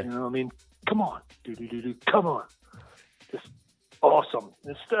 Yeah. You know what I mean? Come on. Do. Come on. Just awesome.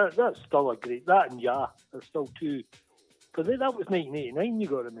 That's still a great... That and Yeah, are still 2. Because that was 1989, you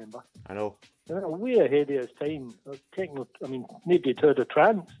got to remember. I know. You know, way ahead of his time. Techno, I mean, nobody'd heard of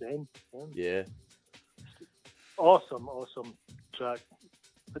trance then. Yeah. Awesome track.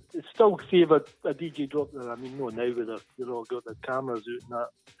 But it's still favoured a DJ drop there. I mean, no, now with they've all got their cameras out and that.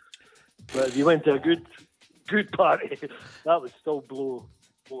 But if you went to a good party, that would still blow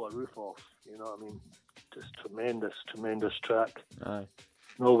a roof off. You know what I mean? Just tremendous track. Aye.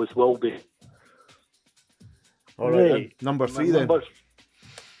 And always will be. All right. Right. Then. Number 3 then.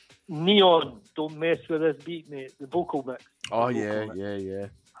 Neon, don't mess with this beat, mate. The vocal mix. Oh, The yeah, vocal mix. yeah.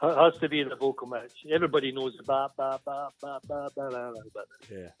 Has to be the vocal mix. Everybody knows the ba ba ba ba ba ba ba.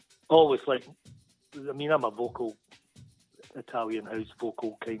 Yeah. Always like, I mean, I'm a vocal Italian house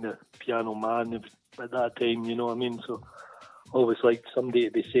vocal kind of piano man at that time. You know what I mean? So always like somebody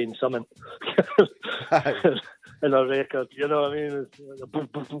to be saying something in a record. You know what I mean? It's like a boom,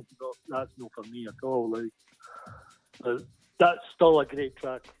 boom, boom. No, that's not for me at all. Like, that's still a great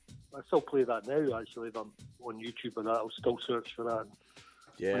track. I still play that now. Actually, if I'm on YouTube or that, I'll still search for that.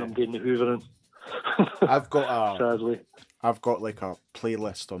 Yeah. When I'm doing the hoovering. Sadly. I've got like a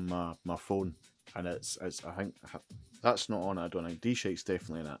playlist on my phone, and it's I think that's not on it. I don't think D-Shake's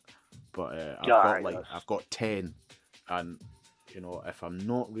definitely in it, but I've got 10, and you know, if I'm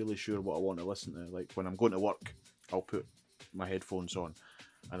not really sure what I want to listen to, like when I'm going to work, I'll put my headphones on,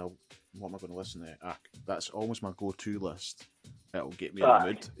 and what am I going to listen to? That's almost my go-to list. It'll get me in the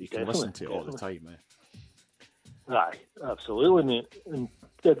mood. You can listen to it all the time. Aye, absolutely, mate. And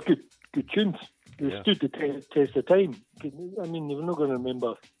they're good tunes. They stood the test of time. I mean, you're not going to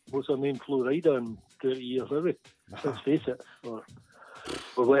remember what's her name, Flo Rida, in 30 years, are we? Let's face it. Or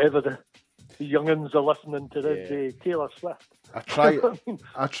whatever the young'uns are listening to this day, Taylor Swift.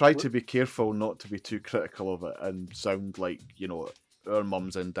 I try to be careful not to be too critical of it and sound like, you know, our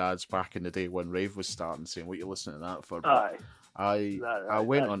mums and dads back in the day when rave was starting, saying what you listening to that for. But I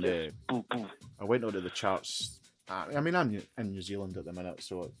went onto the charts. I mean, I'm in New Zealand at the minute,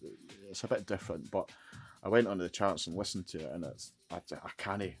 so it's a bit different. But I went onto the charts and listened to it, and I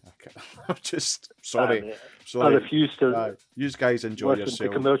can't. I'm just sorry. I refuse to. You guys enjoy listen yourself.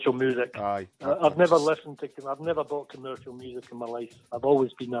 To commercial music. Aye. I've never listened to. I've never bought commercial music in my life. I've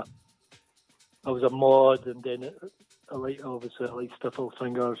always been I was a mod, and then I like Stifle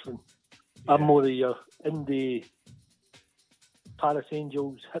Fingers, and I'm more the indie Paris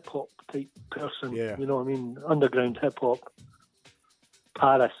Angels hip hop type person. Yeah. You know what I mean? Underground hip hop.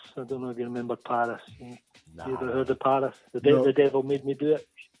 Paris. I don't know if you remember Paris. Nah. You ever heard of Paris? The devil made me do it.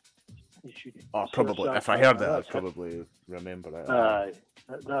 You should. Probably. If I heard it, I'd probably remember it. Aye.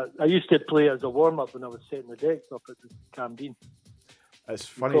 I used to play as a warm up when I was setting the decks up at the Camden. It's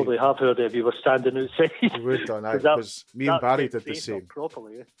funny. You probably have heard it if you were standing outside. You would done that because me and Barry did the same.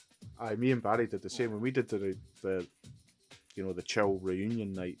 Properly. Aye, me and Barry did the same when we did the you know, the chill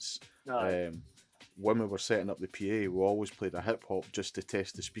reunion nights. when we were setting up the PA, we always played a hip hop just to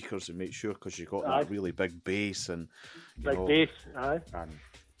test the speakers and make sure, because you got that really big bass and big bass, aye. And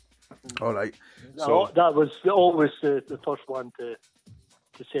all right, so that was always the first one to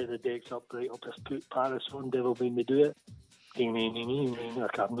set the decks up right. I'll just put Paris on. Devil Made Me Do It. I'm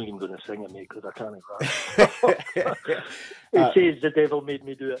not even going to sing it, mate, because I can't rap. It says the devil made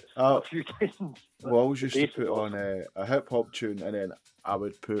me do it a few times. Well, I always used to put on a hip hop tune, and then I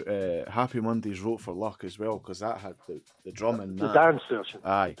would put Happy Mondays Wrote for Luck as well, because that had the drum in that. The dance version.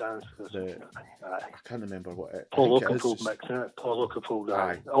 Aye. The dance version. Aye. I can't remember what it. Paul Oakenfold mix, isn't it? Paul Oakenfold.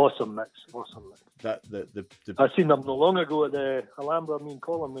 Aye. Awesome mix. That I seen them not long ago at the Alhambra. Me and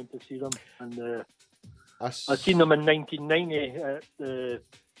Colin went to see them, and I seen them in 1990 at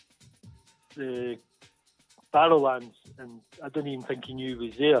the Barrowlands, and I don't even think he knew he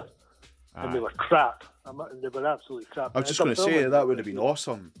was there. And they were crap. They were absolutely crap. I was just going to say that would have been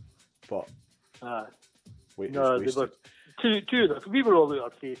awesome, but wait, no, they were two of them. We were all out our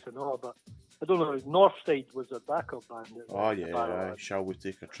face and all, but I don't know. Northside was a backup band. Shall We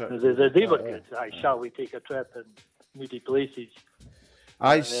Take a Trip? They were good. Shall We Take a Trip and Moody Places.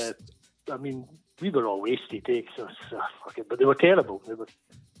 I mean, we were all wasty takes, but they were terrible.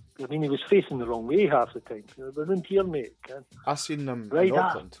 He was facing the wrong way half the time. They were in here, mate. I seen them in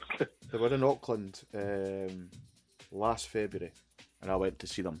Auckland. They were in Auckland last February, and I went to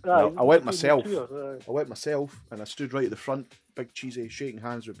see them. I went myself. And I stood right at the front, big cheesy, shaking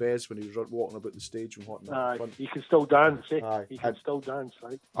hands with Bez when he was walking about the stage and whatnot. He can still dance, eh? He can still dance,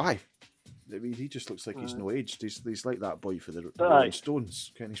 right? Aye. I mean, he just looks like he's no aged. He's like that boy for the Rolling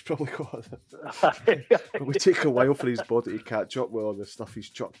Stones. He's probably got it would take a while for his body to catch up with all the stuff he's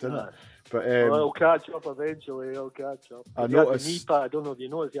chucked in it. But he'll catch up eventually. He'll catch up. I noticed. Knee pad. I don't know if you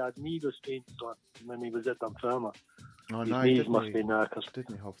noticed. He had knee restraints on when he was at Dunfermline. Oh, his knees must be knackered.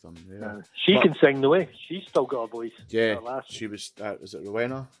 Didn't he have them? Yeah. She can sing the way. She's still got a voice. Yeah. She was. Was it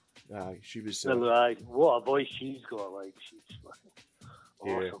Rowena? She was. What a voice she's got! Like she's fucking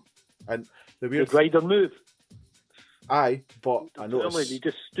awesome. And the weird Good rider move. Aye, but I noticed he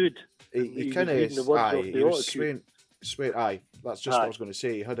just stood. He kind of he was swearing. Aye, that's just what I was going to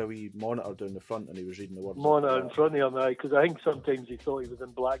say. He had a wee monitor down the front, and he was reading the words. Monitor in front of him, because I think sometimes he thought he was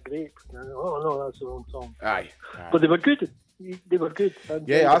in Black Grape. Oh no, that's the wrong song. Aye. But they were good. They were good.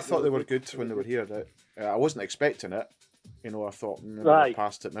 I thought they were good when they were here. I wasn't expecting it. I thought maybe they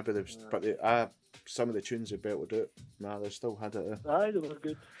passed it. Maybe they've, but some of the tunes they belted out. They still had it. Aye, they were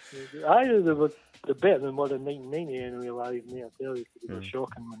good. They were better than more than 1990 anyway. Live, mate, I tell you, they were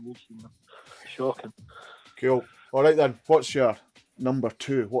shocking when we seen them. Shocking. Cool. All right then. What's your number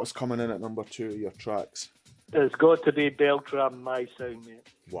 2? What's coming in at number 2 of your tracks? It's got to be Beltram, My Sound, mate.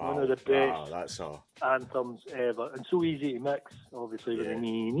 Wow. One of the best anthems ever, and so easy to mix. Obviously, with the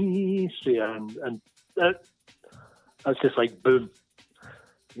knee straight and that's just like boom.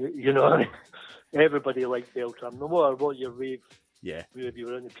 You know, everybody liked Beltram. No matter what your rave, if you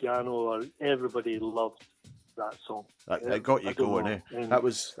were on the piano, or everybody loved that song. That got you going, eh? That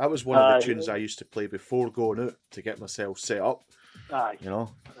was one of the tunes I used to play before going out to get myself set up. Aye. You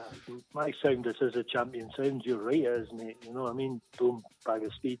know? My sound, this is a champion sound. You're right, it is, mate. You know what I mean? Boom, bag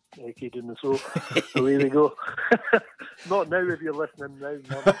of speed, Eki doing the throw. Away we go. Not now if you're listening now,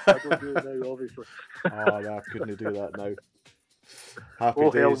 Mum. I don't do it now, obviously. I couldn't do that now. Happy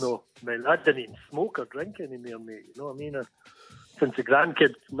days. Hell no. Man, I didn't even smoke or drink anymore, mate. You know what I mean? Since the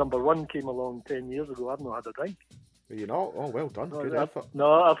grandkid number 1 came along 10 years ago, I've not had a drink. You know, well done, good effort.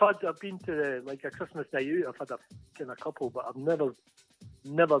 No, I've been to a Christmas night out. I've had a couple, but I've never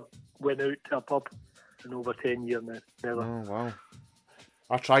went out to a pub in over 10 years now. Never. Oh wow!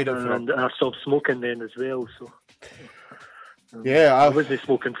 I tried it and I stopped smoking then as well. So I wasn't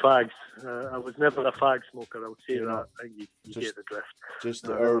smoking fags. I was never a fag smoker. I would say that. I think you get the drift. Just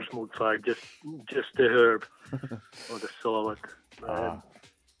the herb. Smoked fag, just the herb or the solid.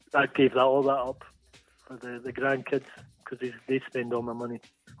 I gave all that up. The grandkids, because they spend all my money.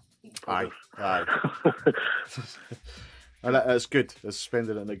 Aye. And that's good. That's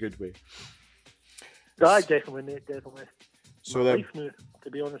spending it in a good way. Aye, definitely, mate, definitely. So my life now,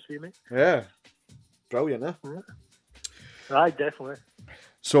 to be honest with you, mate. Yeah. Brilliant, eh? Yeah. Aye, definitely.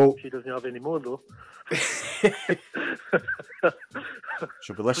 So she doesn't have any more, though.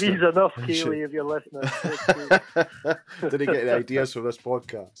 She'll be listening. Please enough, Kaylee, if you're listening. Did he get any ideas for this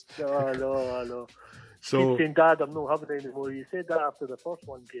podcast? No. So, he's saying, Dad, I'm not having any more. You said that after the first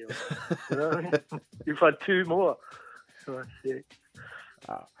one, Gail. You know what I mean? You've had 2 more. So that's it.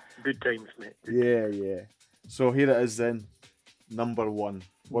 Good times, mate. Yeah. So here it is then. Number 1.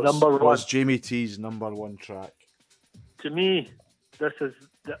 What's Jamie T's number 1 track? To me, this is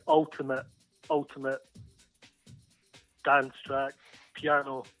the ultimate ultimate dance track,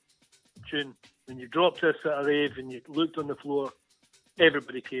 piano tune. When you dropped this at a rave and you looked on the floor,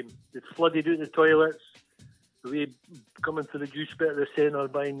 everybody came. They flooded out the toilets. We coming to the juice bit of the centre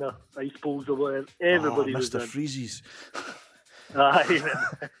buying the ice bowls or whatever. Everybody was Mr. in. Freezies. Aye.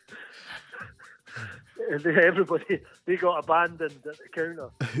 And everybody, they got abandoned at the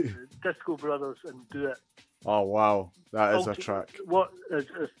counter. Disco Brothers and Do It. Oh wow, that is a track.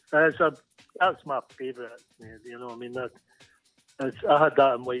 That's my favourite. You know, I mean, I had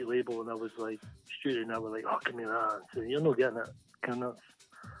that in White Label, and I was like, Stuart and I were like, "Oh, give me that." So you're not getting it. Kind of.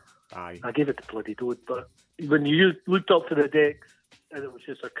 Aye. I gave it to bloody Toad, but when you looked up to the decks, and it was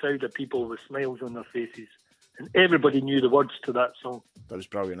just a crowd of people with smiles on their faces, and everybody knew the words to that song. That was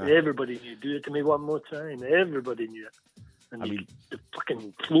brilliant. Everybody knew. Do it to me one more time. Everybody knew it. And the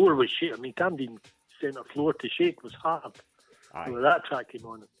fucking floor was shaking. I mean, Camden Centre floor to shake was hard. Aye. So when that track came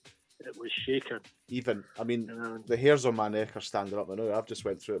on, it was shaking. Even, I mean, the hairs on my neck are standing up. I know. I've just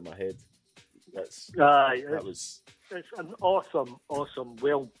went through it in my head. It's an awesome,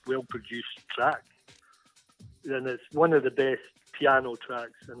 well produced track, and it's one of the best piano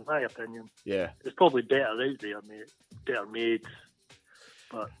tracks in my opinion. Yeah, it's probably better out there, mate. Better made,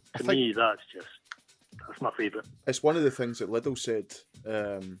 but to me, that's my favourite. It's one of the things that Liddell said.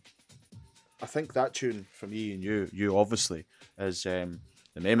 I think that tune for me and you obviously is the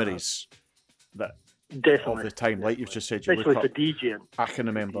memories that. Definitely. Of the time, like you've just said, you especially look for up, DJing. I can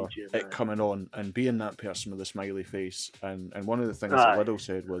remember it coming on and being that person with a smiley face. And one of the things that Liddell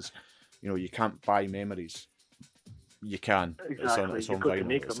said was, you know, you can't buy memories. You can. Exactly. It's on vinyl.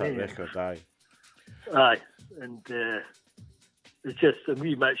 It's that record. Aye. And it's just a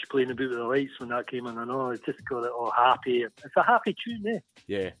wee Mitch playing about with the lights when that came on. I know it just got it all happy. It's a happy tune, eh?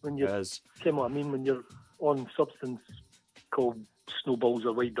 Yeah. When you, it is. You know what I mean? When you're on substance called Snowballs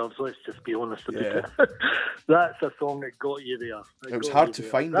or White Doves, let's just be honest about it. That's a song that got you there. It was hard to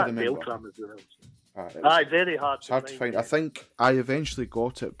find, I remember. Beltram as well. Aye, very hard it's hard to find. I think I eventually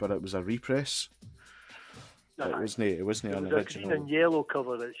got it, but it was a repress. It wasn't an original. It was a green and yellow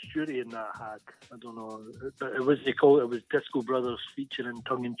cover that Stuart and that had. I don't know, but it was Disco Brothers featuring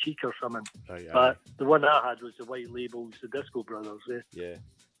Tongue in Cheek or something. But the one I had was the White Labels, the Disco Brothers. Yeah.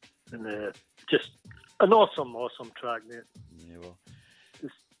 And just an awesome track, mate. Yeah, well,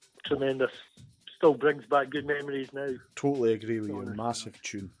 it's tremendous. Still brings back good memories now. Totally agree with you. Massive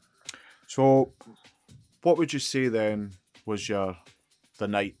tune. So, what would you say then was the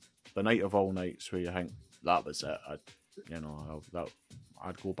night of all nights where you think that was it?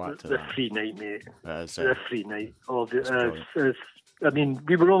 I'd go back to the that. Free night, mate. The Free night. I mean,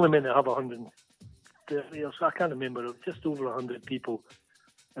 we were only meant to have 130 or so. I can't remember. It was just over 100 people.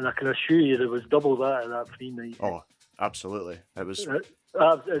 And I can assure you there was double that at that Free night. Oh, absolutely. It was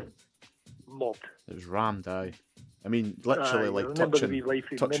mobbed. It was rammed, aye. I mean, literally, like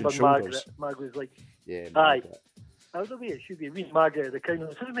touching Remember shoulders. Margaret was like, yeah, aye. That's the way it should be. Read Margaret at the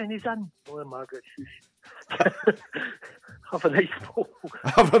counter. How many's in? Oh, Margaret, shush. Have a nice bowl.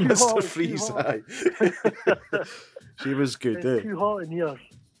 Have a Mr. Freeze, aye. She was good, it's too hot in here.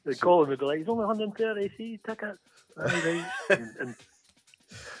 The Colin would be like, it's only 130 AC ticket.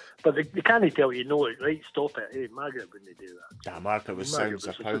 But they can't tell you no, right? Stop it. Hey, Margaret wouldn't do that. Yeah, Margaret was sounds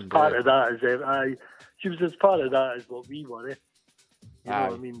a pound. Part of that is she was as part of that as what we were. You know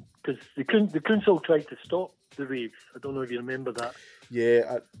what I mean? Because the council tried to stop the rave. I don't know if you remember that.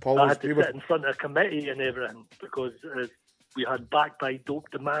 Yeah, Paul. I had to sit in front of a committee and everything because we had Backed by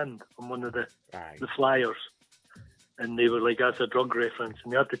Dope Demand on one of the flyers. And they were like, that's a drug reference.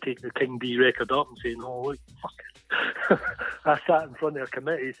 And they had to take the King D record up and say, no, look, fuck it. I sat in front of a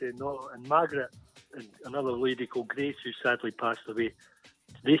committee saying no. And Margaret and another lady called Grace, who sadly passed away,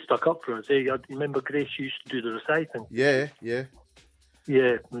 they stuck up for us. Hey, you remember Grace used to do the reciting? Yeah.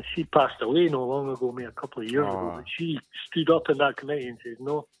 Yeah, and she passed away not long ago, a couple of years ago. But she stood up in that committee and said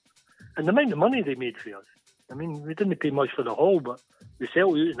no. And the amount of money they made for us. I mean, we didn't pay much for the hall, but we sell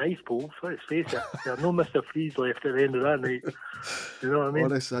out in ice bowls, let's face it. There are no Mr. Freeze left at the end of that night. You know what I mean?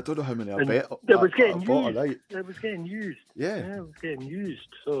 Honestly, I don't know how many I bet. It was getting used. It was getting used. Yeah, it was getting used.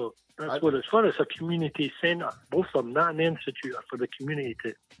 So that's what it's for. It's a community centre. Both of them, that and the Institute, are for the community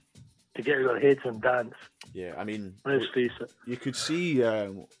to get out our heads and dance. Yeah, I mean, let's face it. You could see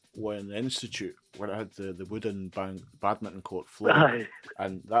when the Institute, where it had the wooden badminton court floor,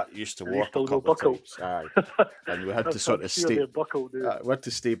 and that used to work a couple of times. Aye. And we had to sort of stay. We had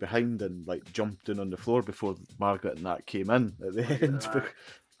to stay behind and like jump down on the floor before Margaret and that came in at the end.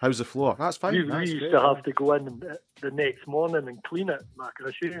 How's the floor? That's fine. We used to have to go in the next morning and clean it. I can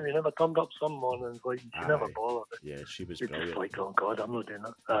assure you, we never turned up some mornings. Like she never bothered. Yeah, she was brilliant. Just like, oh God, I'm not doing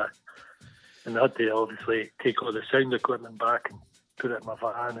that. And I had to obviously take all the sound equipment back and put it in my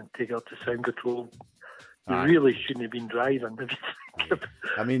van and take it up to sound control. You really shouldn't have been driving.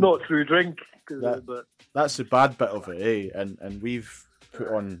 I mean, not through drink. But that's the bad bit of it, eh? And we've put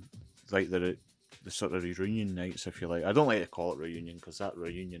on like the sort of reunion nights, if you like. I don't like to call it reunion because that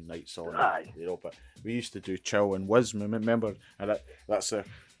reunion night's on, you know. But we used to do Chill and Whiz. Remember, and that's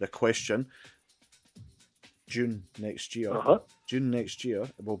the question. June next year. June next year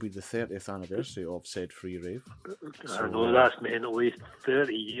will be the 30th anniversary of said free rave. I know that's mentally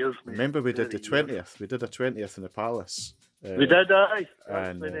 30 years. Mate. Remember, we did the 20th. We did a 20th in the Palace. We did, aye.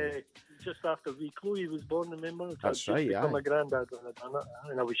 And when, just after wee Chloe was born, remember? That's right, yeah. I'm a granddad when I done it,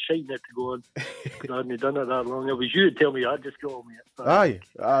 and I was shiting it to go on. I hadn't done it that long. It was you to tell me I just got on with it. Aye,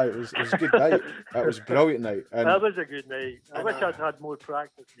 it was a good night. It was a brilliant night. And that was a good night. I wish I'd had more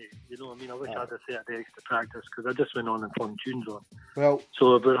practice, mate. You know what I mean? I wish I had a set of extra practice because I just went on and flung tunes on. Well,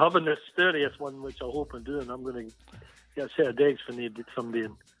 so we're having this 30th one, which I hope I'm doing. I'm going to get a set of decks for somebody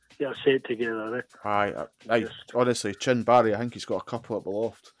and get a set together. Aye. Honestly, Chin Barry, I think he's got a couple up the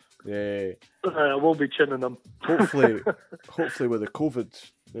loft. Yeah. I will be chinning them. Hopefully with the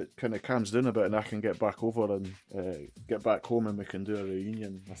COVID, it kind of calms down a bit and I can get back over and get back home and we can do a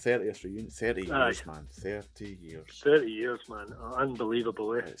reunion, a 30th reunion. 30 years, man. 30 years. 30 years, man.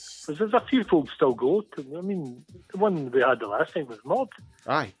 Unbelievable, eh? Because there's a few folks still go to, I mean, the one we had the last time was Mod.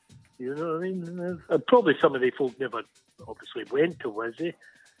 Aye. You know what I mean? And probably some of the folk never obviously went to Wizzy.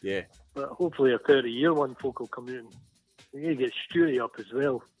 Yeah. But hopefully a 30-year one folk will come in. We need to get Stewie up as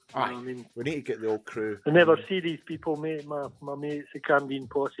well. You know what I mean? We need to get the old crew. I never see these people, mate. My mates, the Camden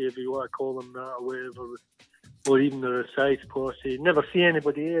posse, if you want to call them that, or whatever, or even the Resize posse. Never see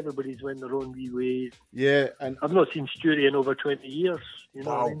anybody. Everybody's went their own wee ways. Yeah, and I've not seen Stewie in over 20 years. You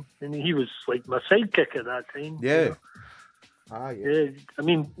know what I mean? And he was like my sidekick at that time. Yeah. You know? Yeah. I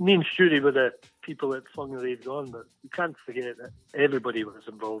mean, me and Stewie were the people that flung the raves on, but you can't forget that everybody was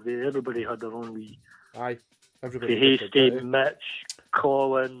involved. Everybody had their own wee. Everybody. Hasty, Mitch,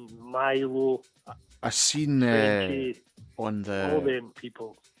 Colin, Milo. I seen on the all them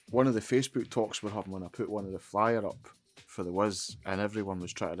people. One of the Facebook talks we're having when I put one of the flyer up for the Wiz, and everyone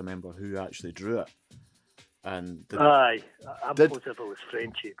was trying to remember who actually drew it. And I'm positive it was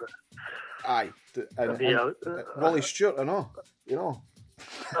Frenchy, but Willie Stewart, I know, you know.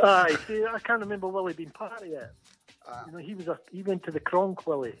 See, I can't remember Willie being part of it. You know, he went to the Kronk,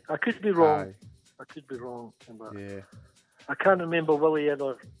 Willie. I could be wrong. But I can't remember Willie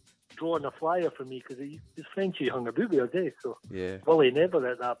ever drawing a flyer for me because his Frenchy hung about the other day. So Willie never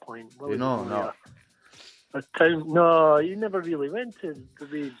at that point. Willie no. A town. No, he never really went to the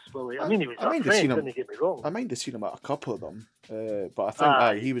raves, Willie. I mean, he was a friend, didn't get me wrong. I mind have seen him at a couple of them, but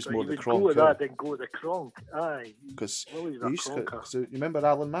I think he was more the Kronk. Go to that, then go to the Kronk. Because you remember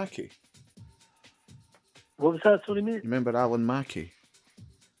Alan Mackey? What was that? Sorry, mate. You remember Alan Mackey?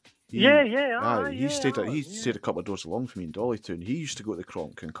 He stayed a couple of doors along from me in Dollytown. He used to go to the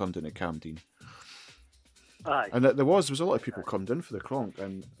Kronk and come down to Camden. And there was a lot of people come down for the Kronk,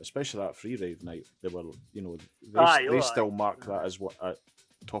 and especially that free rave night. They were, you know, they still mark that as at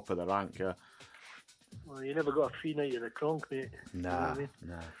top of the rank. Yeah. Well, you never got a free night at the Kronk, mate. Nah.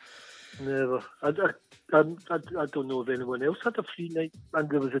 Never. I don't know if anyone else had a free night, and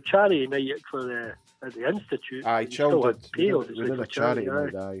there was a charity night at the Institute. Chill did. We did a charity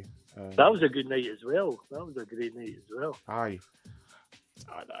night. That was a good night as well. That was a great night as well. I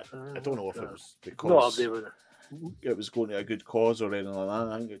don't know if it was because it was going to a good cause or anything like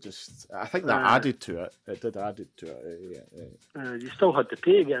that. I think that added to it. It did add to it. You still had to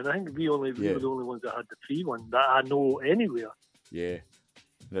pay again. I think we were the only ones that had the free one that I know anywhere. Yeah.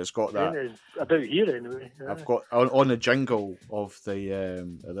 And it's got that. It's about here anyway. I've got on the jingle of the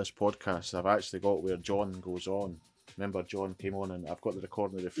of this podcast. I've actually got where John goes on. Remember, John came on, and I've got the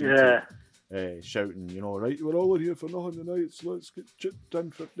recording of the free tape, shouting, you know, right, we're all in here for nothing tonight, so let's get chipped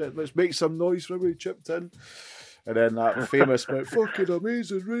in. Let's make some noise for everybody chipped in. And then that famous fucking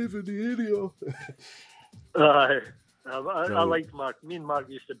amazing rave in the area. I liked Mark. Me and Mark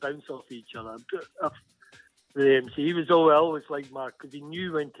used to bounce off each other. The MC, he was always like Mark because he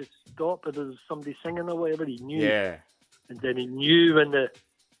knew when to stop if there was somebody singing or whatever. He knew, and then he knew when the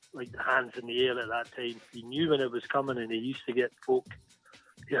hands in the air at that time. He knew when it was coming, and he used to get folk,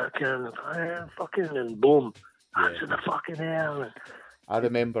 fucking, and boom, hands in the fucking air. And I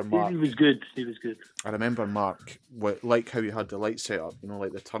remember Mark. He was good. I remember Mark, like how you had the light set up, you know,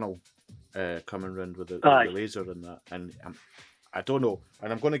 like the tunnel coming round with the laser and that. And I don't know,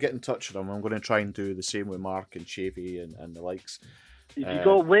 and I'm going to get in touch with him. I'm going to try and do the same with Mark and Chevy and the likes. If you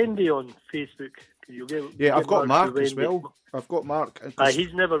got Wendy on Facebook, You get, Yeah, I've got Mark through as Wendy. well. I've got Mark. 'cause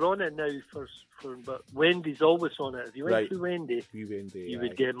He's never on it now, but Wendy's always on it. If you went Right. through Wendy, you Wendy, you aye.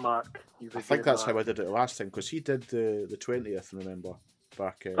 would get Mark. I think that's how I did it the last time, because he did the 20th, remember?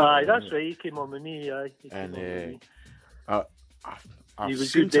 Back. Aye, that's right. He came on with me. Aye, he came And on with me. I He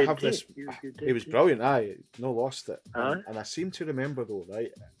was seem good to then have too. this. He was good He then was too. brilliant. Aye, no lost it. Aye. And I seem to remember though,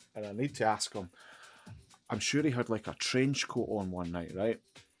 right? And I need to ask him. I'm sure he had like a trench coat on one night, right?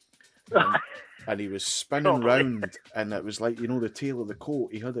 And he was spinning Probably. round, and it was like, you know, the tail of the coat.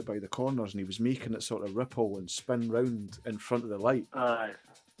 He had it by the corners, and he was making it sort of ripple and spin round in front of the light. Aye.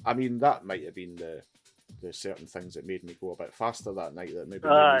 I mean, that might have been the certain things that made me go a bit faster that night that maybe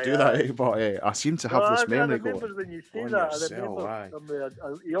Aye, made me do that. But I seem to have this I memory remember going. when you say on that. yourself, I remember.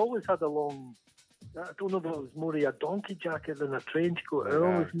 He always had a long. I don't know if it was more of a donkey jacket than a trench coat. I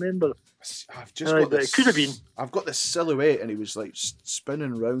always remember. I've just Aye, got but this. it could have been. I've got this silhouette, and he was like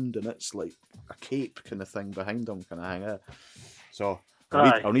spinning round, and it's like a cape kind of thing behind him, kind of hang out. So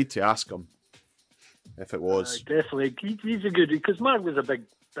Aye. I'll need to ask him if it was. Definitely, he's a good because Mark was a big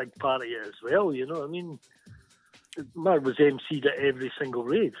part of it as well. You know what I mean? Mark was MC'd at every single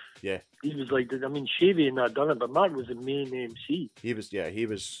rave. Yeah, He was like, I mean, Shavy and that done it, but Mark was the main MC. he was. Yeah, he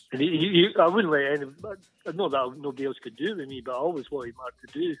was. And I wouldn't let any. I know that nobody else could do it with me, but I always wanted Mark to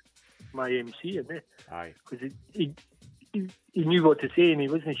do my MC in it Aye. because he knew what to say and he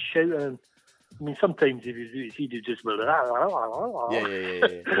wasn't shouting. I mean, sometimes if you do it, he'd just be like,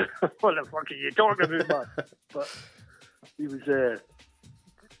 Yeah. what the fuck are you talking about, man? But he was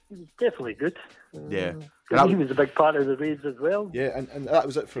definitely good. Yeah. And he was a big part of the raves as well. Yeah, and that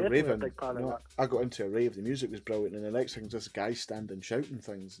was it for Definitely a raving. big part of You know, that. I got into a rave, the music was brilliant, and the next thing is this guy standing shouting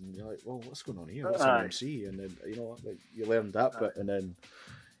things, and you're like, well, what's going on here? What's an Aye. MC? And then, you know, like, you learned that bit, and then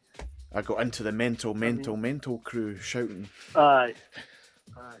I got into the mental crew shouting. Aye,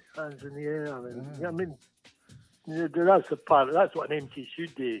 hands in the air. I mean, that's the part. That's what an MC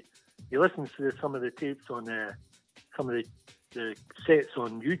should do. You listen to some of the tapes on some of the sets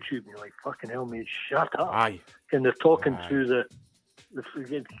on YouTube, and you're like, "Fucking hell, mate, shut up!" Aye. And they're talking Aye. through the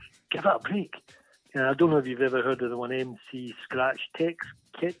give it a break. And I don't know if you've ever heard of the one MC Scratch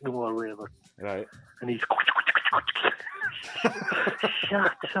Techno or whatever, Right. and he's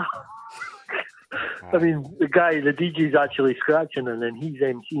shut up. I mean, the DJ's actually scratching, and then he's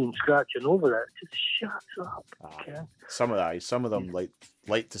MCing scratching over it. Just shut up. Aye. Okay? Some of them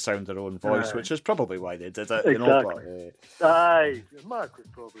like to sound their own voice, Aye. which is probably why they did it. You know, Exactly. but, Aye, Mark was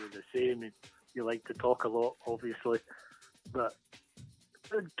probably the same. You like to talk a lot, obviously, but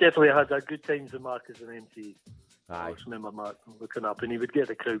definitely had that good times with Mark as an MC. I aye. just remember Mark looking up, and he would get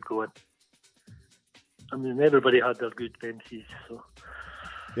the crowd going. I mean, everybody had their good MCs, so.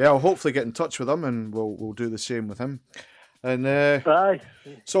 Yeah, I'll hopefully get in touch with him, and we'll do the same with him. And Aye.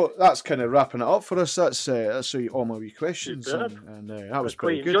 so that's kind of wrapping it up for us. That's all my wee questions, Superb. and that was I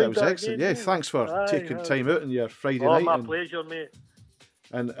pretty quite good. That enjoyed was that excellent. again, Yeah, yeah. thanks for Aye, taking aye. time out on your Friday Oh, night. my pleasure, mate.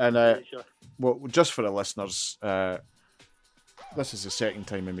 And Pleasure. well, just for the listeners, this is the second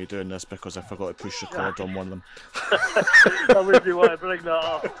time of me doing this because I forgot to push record on one of them. I really want to bring that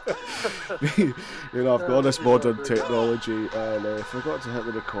up. You know, I've got all this modern technology, and I forgot to hit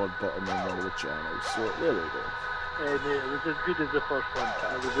the record button on one of the channels. So there we go. Mate, it was as good as the first one.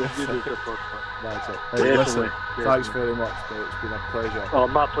 It was as good as the first one. That's it. Hey, Definitely, listen, definitely. thanks very much, mate. It's been a pleasure. Oh,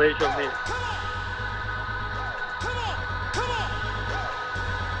 my pleasure, mate.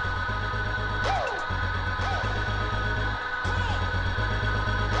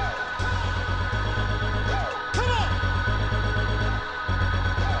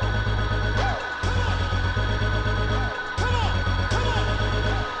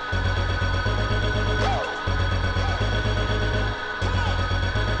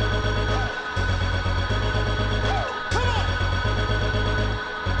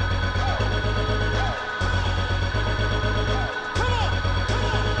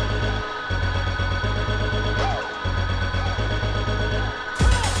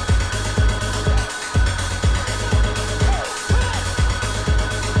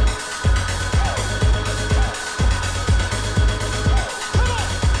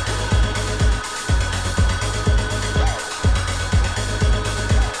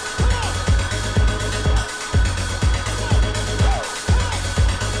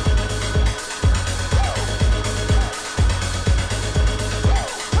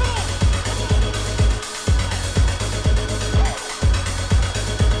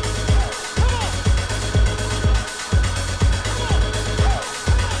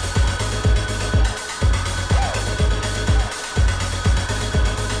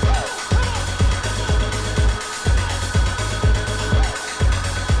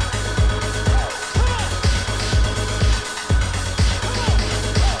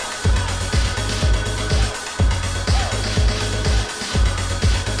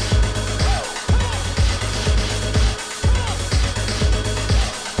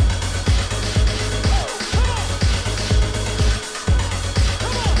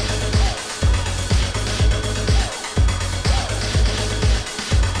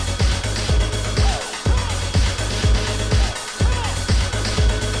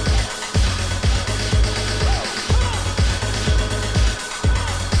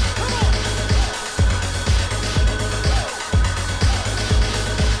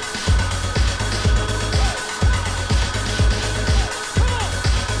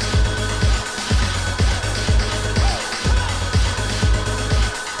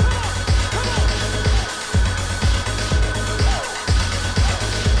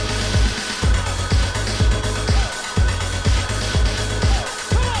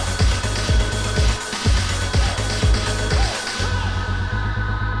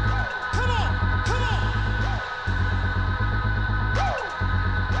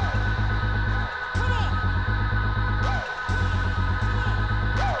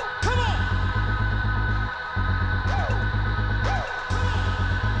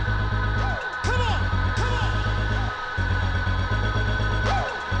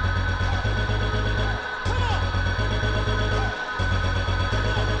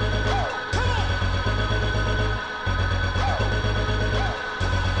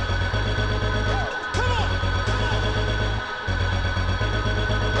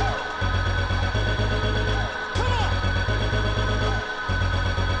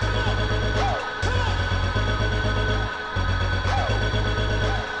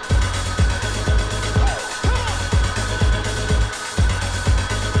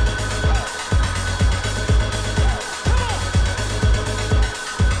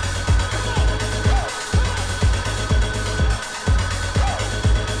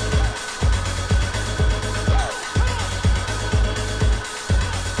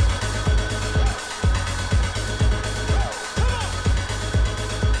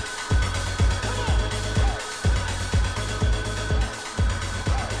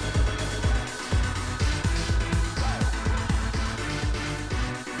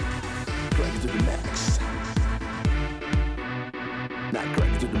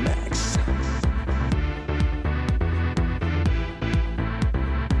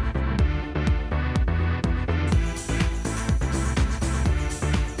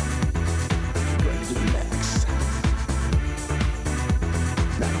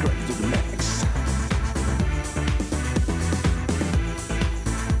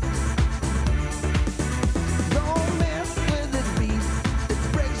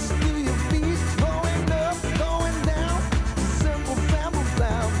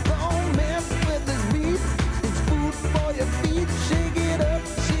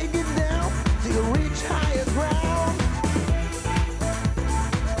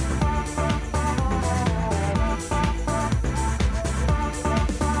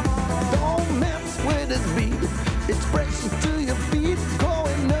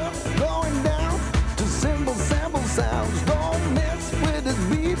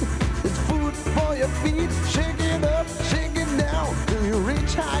 beat. It's food for your feet. Shake it up, shake it down till you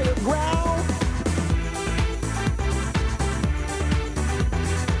reach higher ground.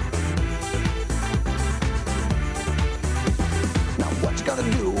 Now what you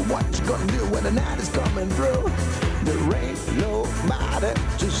gonna do? What you gonna do when the night is coming through? There ain't nobody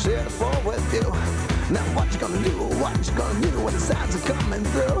to share the floor with you. Now what you gonna do? What you gonna do when the sounds are coming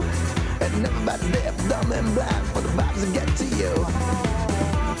through? And everybody's deaf, dumb and blind for the vibes that get to you.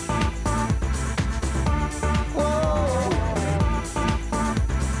 Whoa.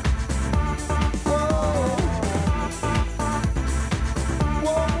 Whoa.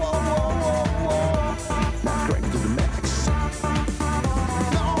 Whoa, whoa, whoa, whoa, whoa. Now crank to the max.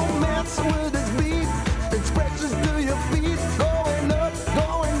 Don't mess with this beat. Expressions to your feet. Going up,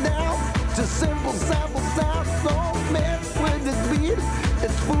 going down. To simple sample sound. Don't mess with this beat.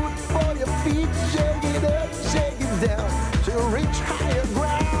 It's food for your feet. Shake it up, shake it down. To reach high.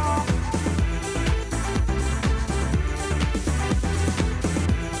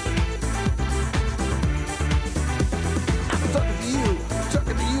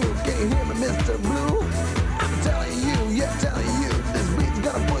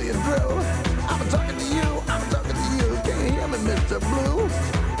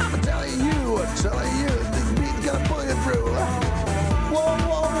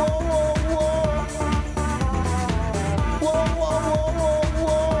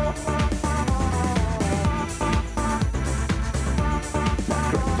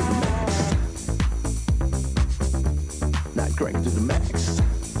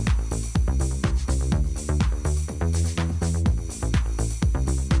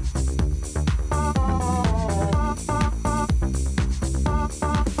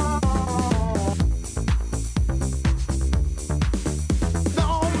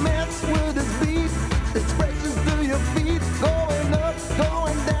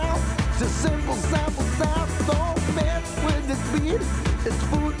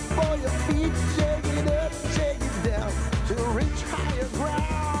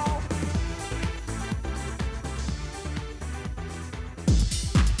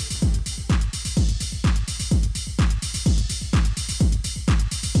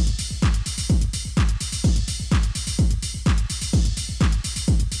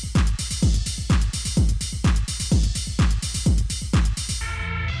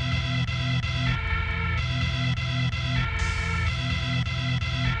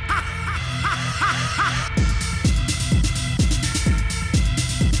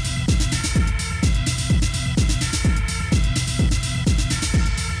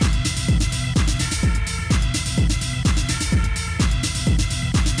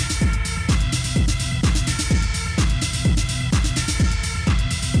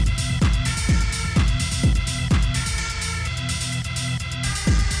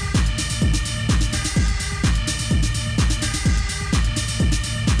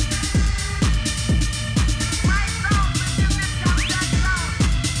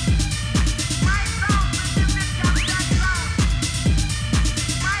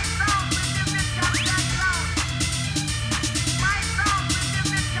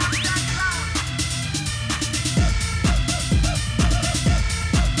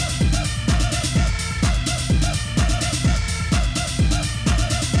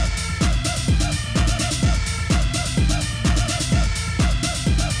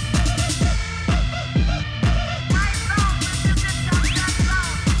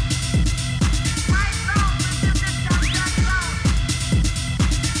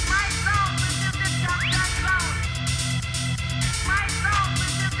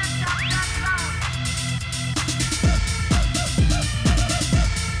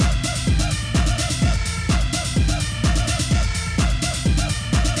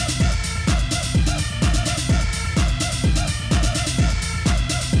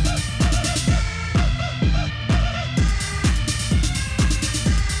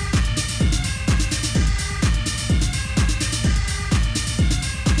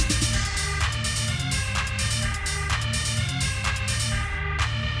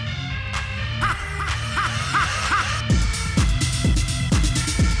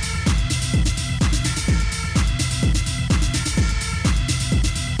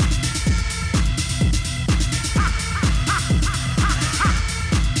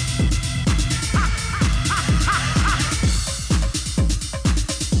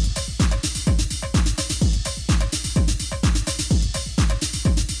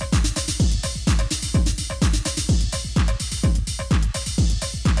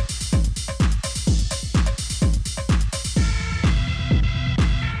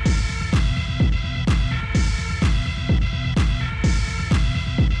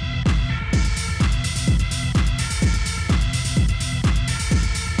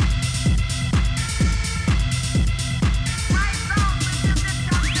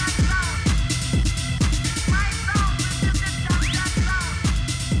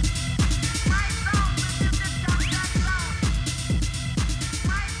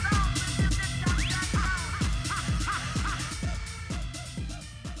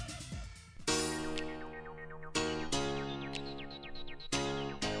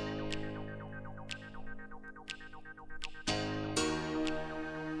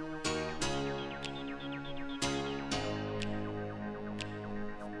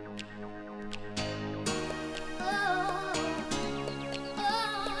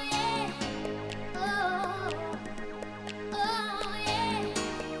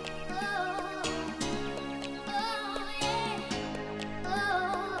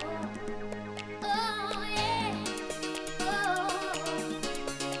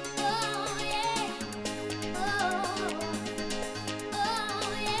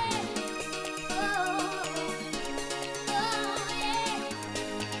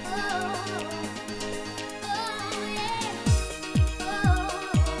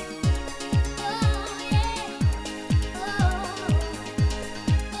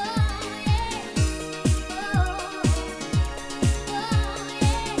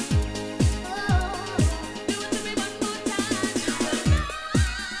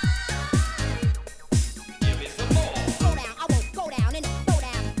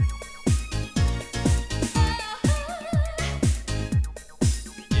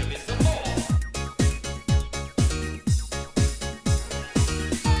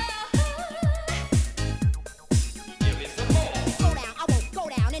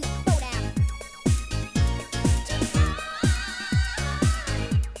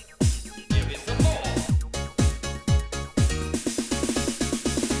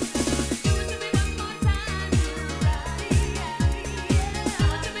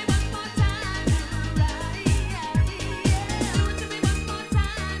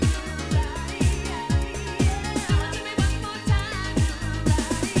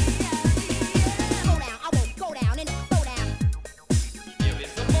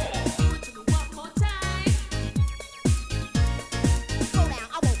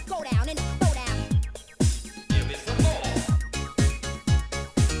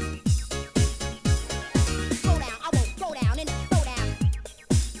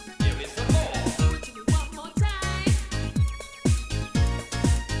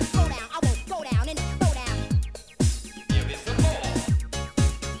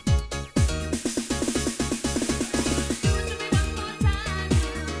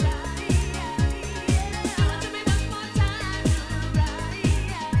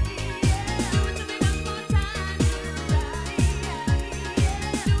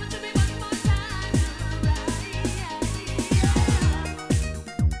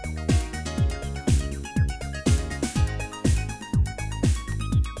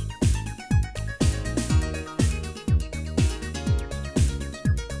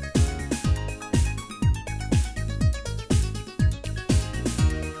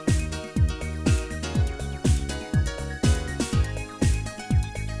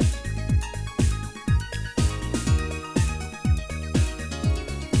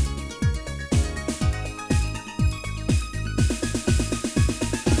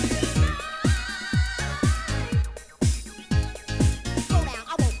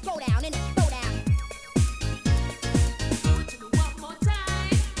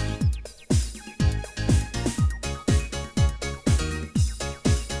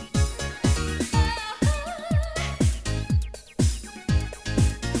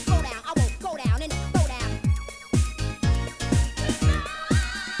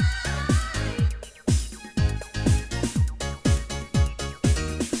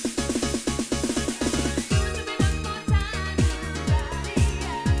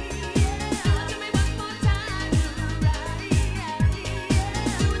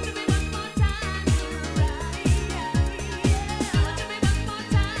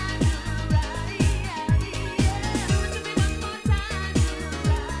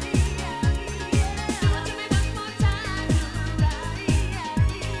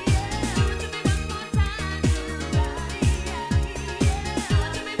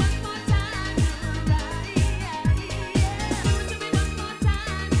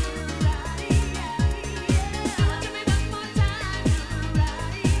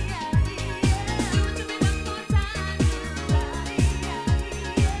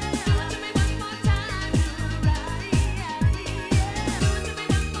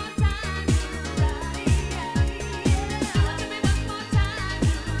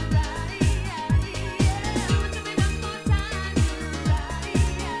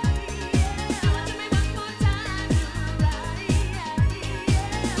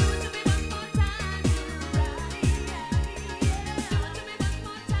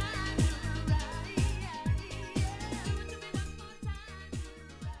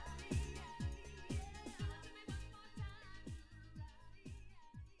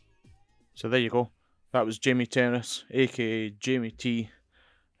 So there you go. That was Jamie Tennis, aka Jamie T,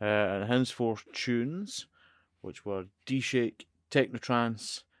 and his 4 tunes, which were D-Shake,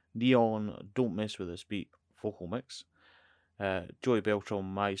 Technotrance, Neon, Don't Mess With This Beat, Vocal Mix, Joey Beltram,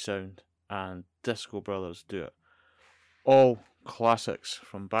 My Sound, and Disco Brothers Do It. All classics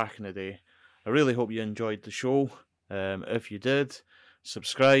from back in the day. I really hope you enjoyed the show. If you did,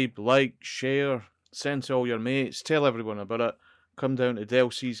 subscribe, like, share, send to all your mates, tell everyone about it. Come down to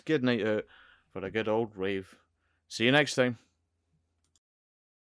Delsey's, good night out for a good old rave. See you next time.